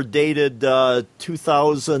some of them were dated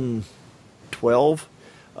 2012.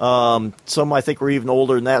 Some I think were even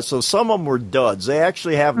older than that. So some of them were duds. They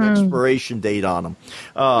actually have an expiration date on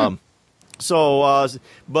them. So,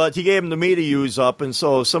 but he gave them to me to use up, and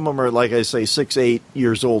so some of them are, like I say, 6, 8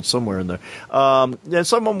 years old, somewhere in there. And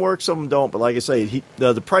some of them work, some of them don't. But like I say,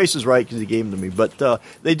 the price is right because he gave them to me. But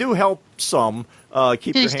they do help some. Keep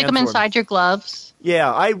Do you your stick hands them warm. inside your gloves?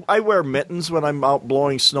 Yeah, I wear mittens when I'm out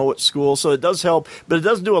blowing snow at school, so it does help. But it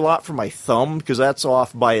doesn't do a lot for my thumb because that's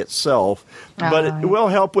off by itself. But it will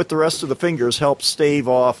help with the rest of the fingers, help stave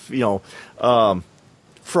off,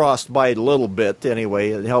 frostbite a little bit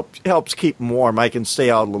anyway. It helps keep them warm. I can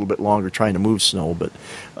stay out a little bit longer trying to move snow, but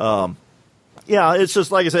yeah, it's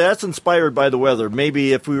just like I said, that's inspired by the weather.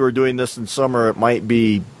 Maybe if we were doing this in summer, it might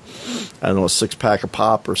be, I don't know, a 6-pack of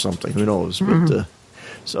pop or something. Who knows? But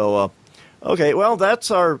okay, well, that's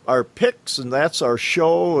our picks and that's our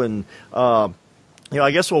show, and I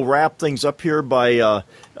guess we'll wrap things up here by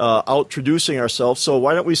introducing ourselves. So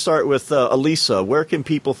why don't we start with Elisa? Where can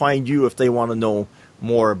people find you if they want to know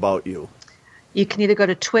more about you? You can either go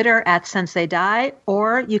to Twitter @SenseiDai,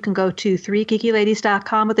 or you can go to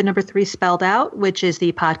 3geekyladies.com with the number 3 spelled out, which is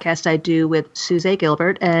the podcast I do with Suze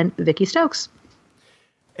Gilbert and Vicky Stokes.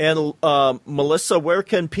 And Melissa, where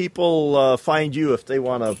can people find you if they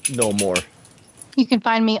want to know more? You can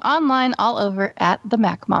find me online all over at the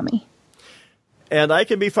Mac Mommy. And I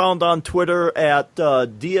can be found on Twitter at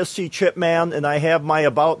DSC Chipman, and I have my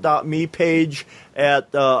About.me page at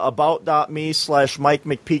about.me/Mike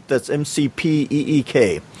McPeak. That's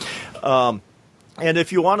MCPEEK. And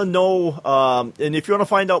if you want to know, and if you want to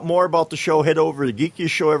find out more about the show, head over to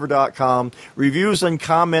geekiestshowever.com. Reviews and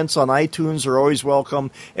comments on iTunes are always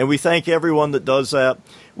welcome, and we thank everyone that does that.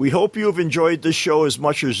 We hope you have enjoyed this show as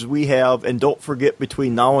much as we have, and don't forget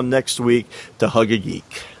between now and next week to hug a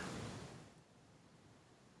geek.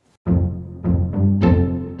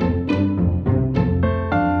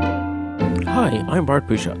 Hi, I'm Bart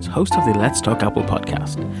Busschots, host of the Let's Talk Apple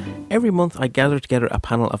podcast. Every month I gather together a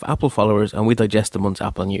panel of Apple followers and we digest the month's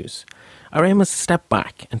Apple news. Our aim is to step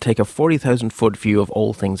back and take a 40,000-foot view of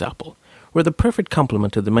all things Apple. We're the perfect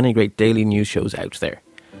complement to the many great daily news shows out there.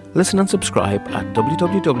 Listen and subscribe at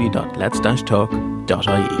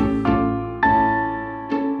www.lets-talk.ie.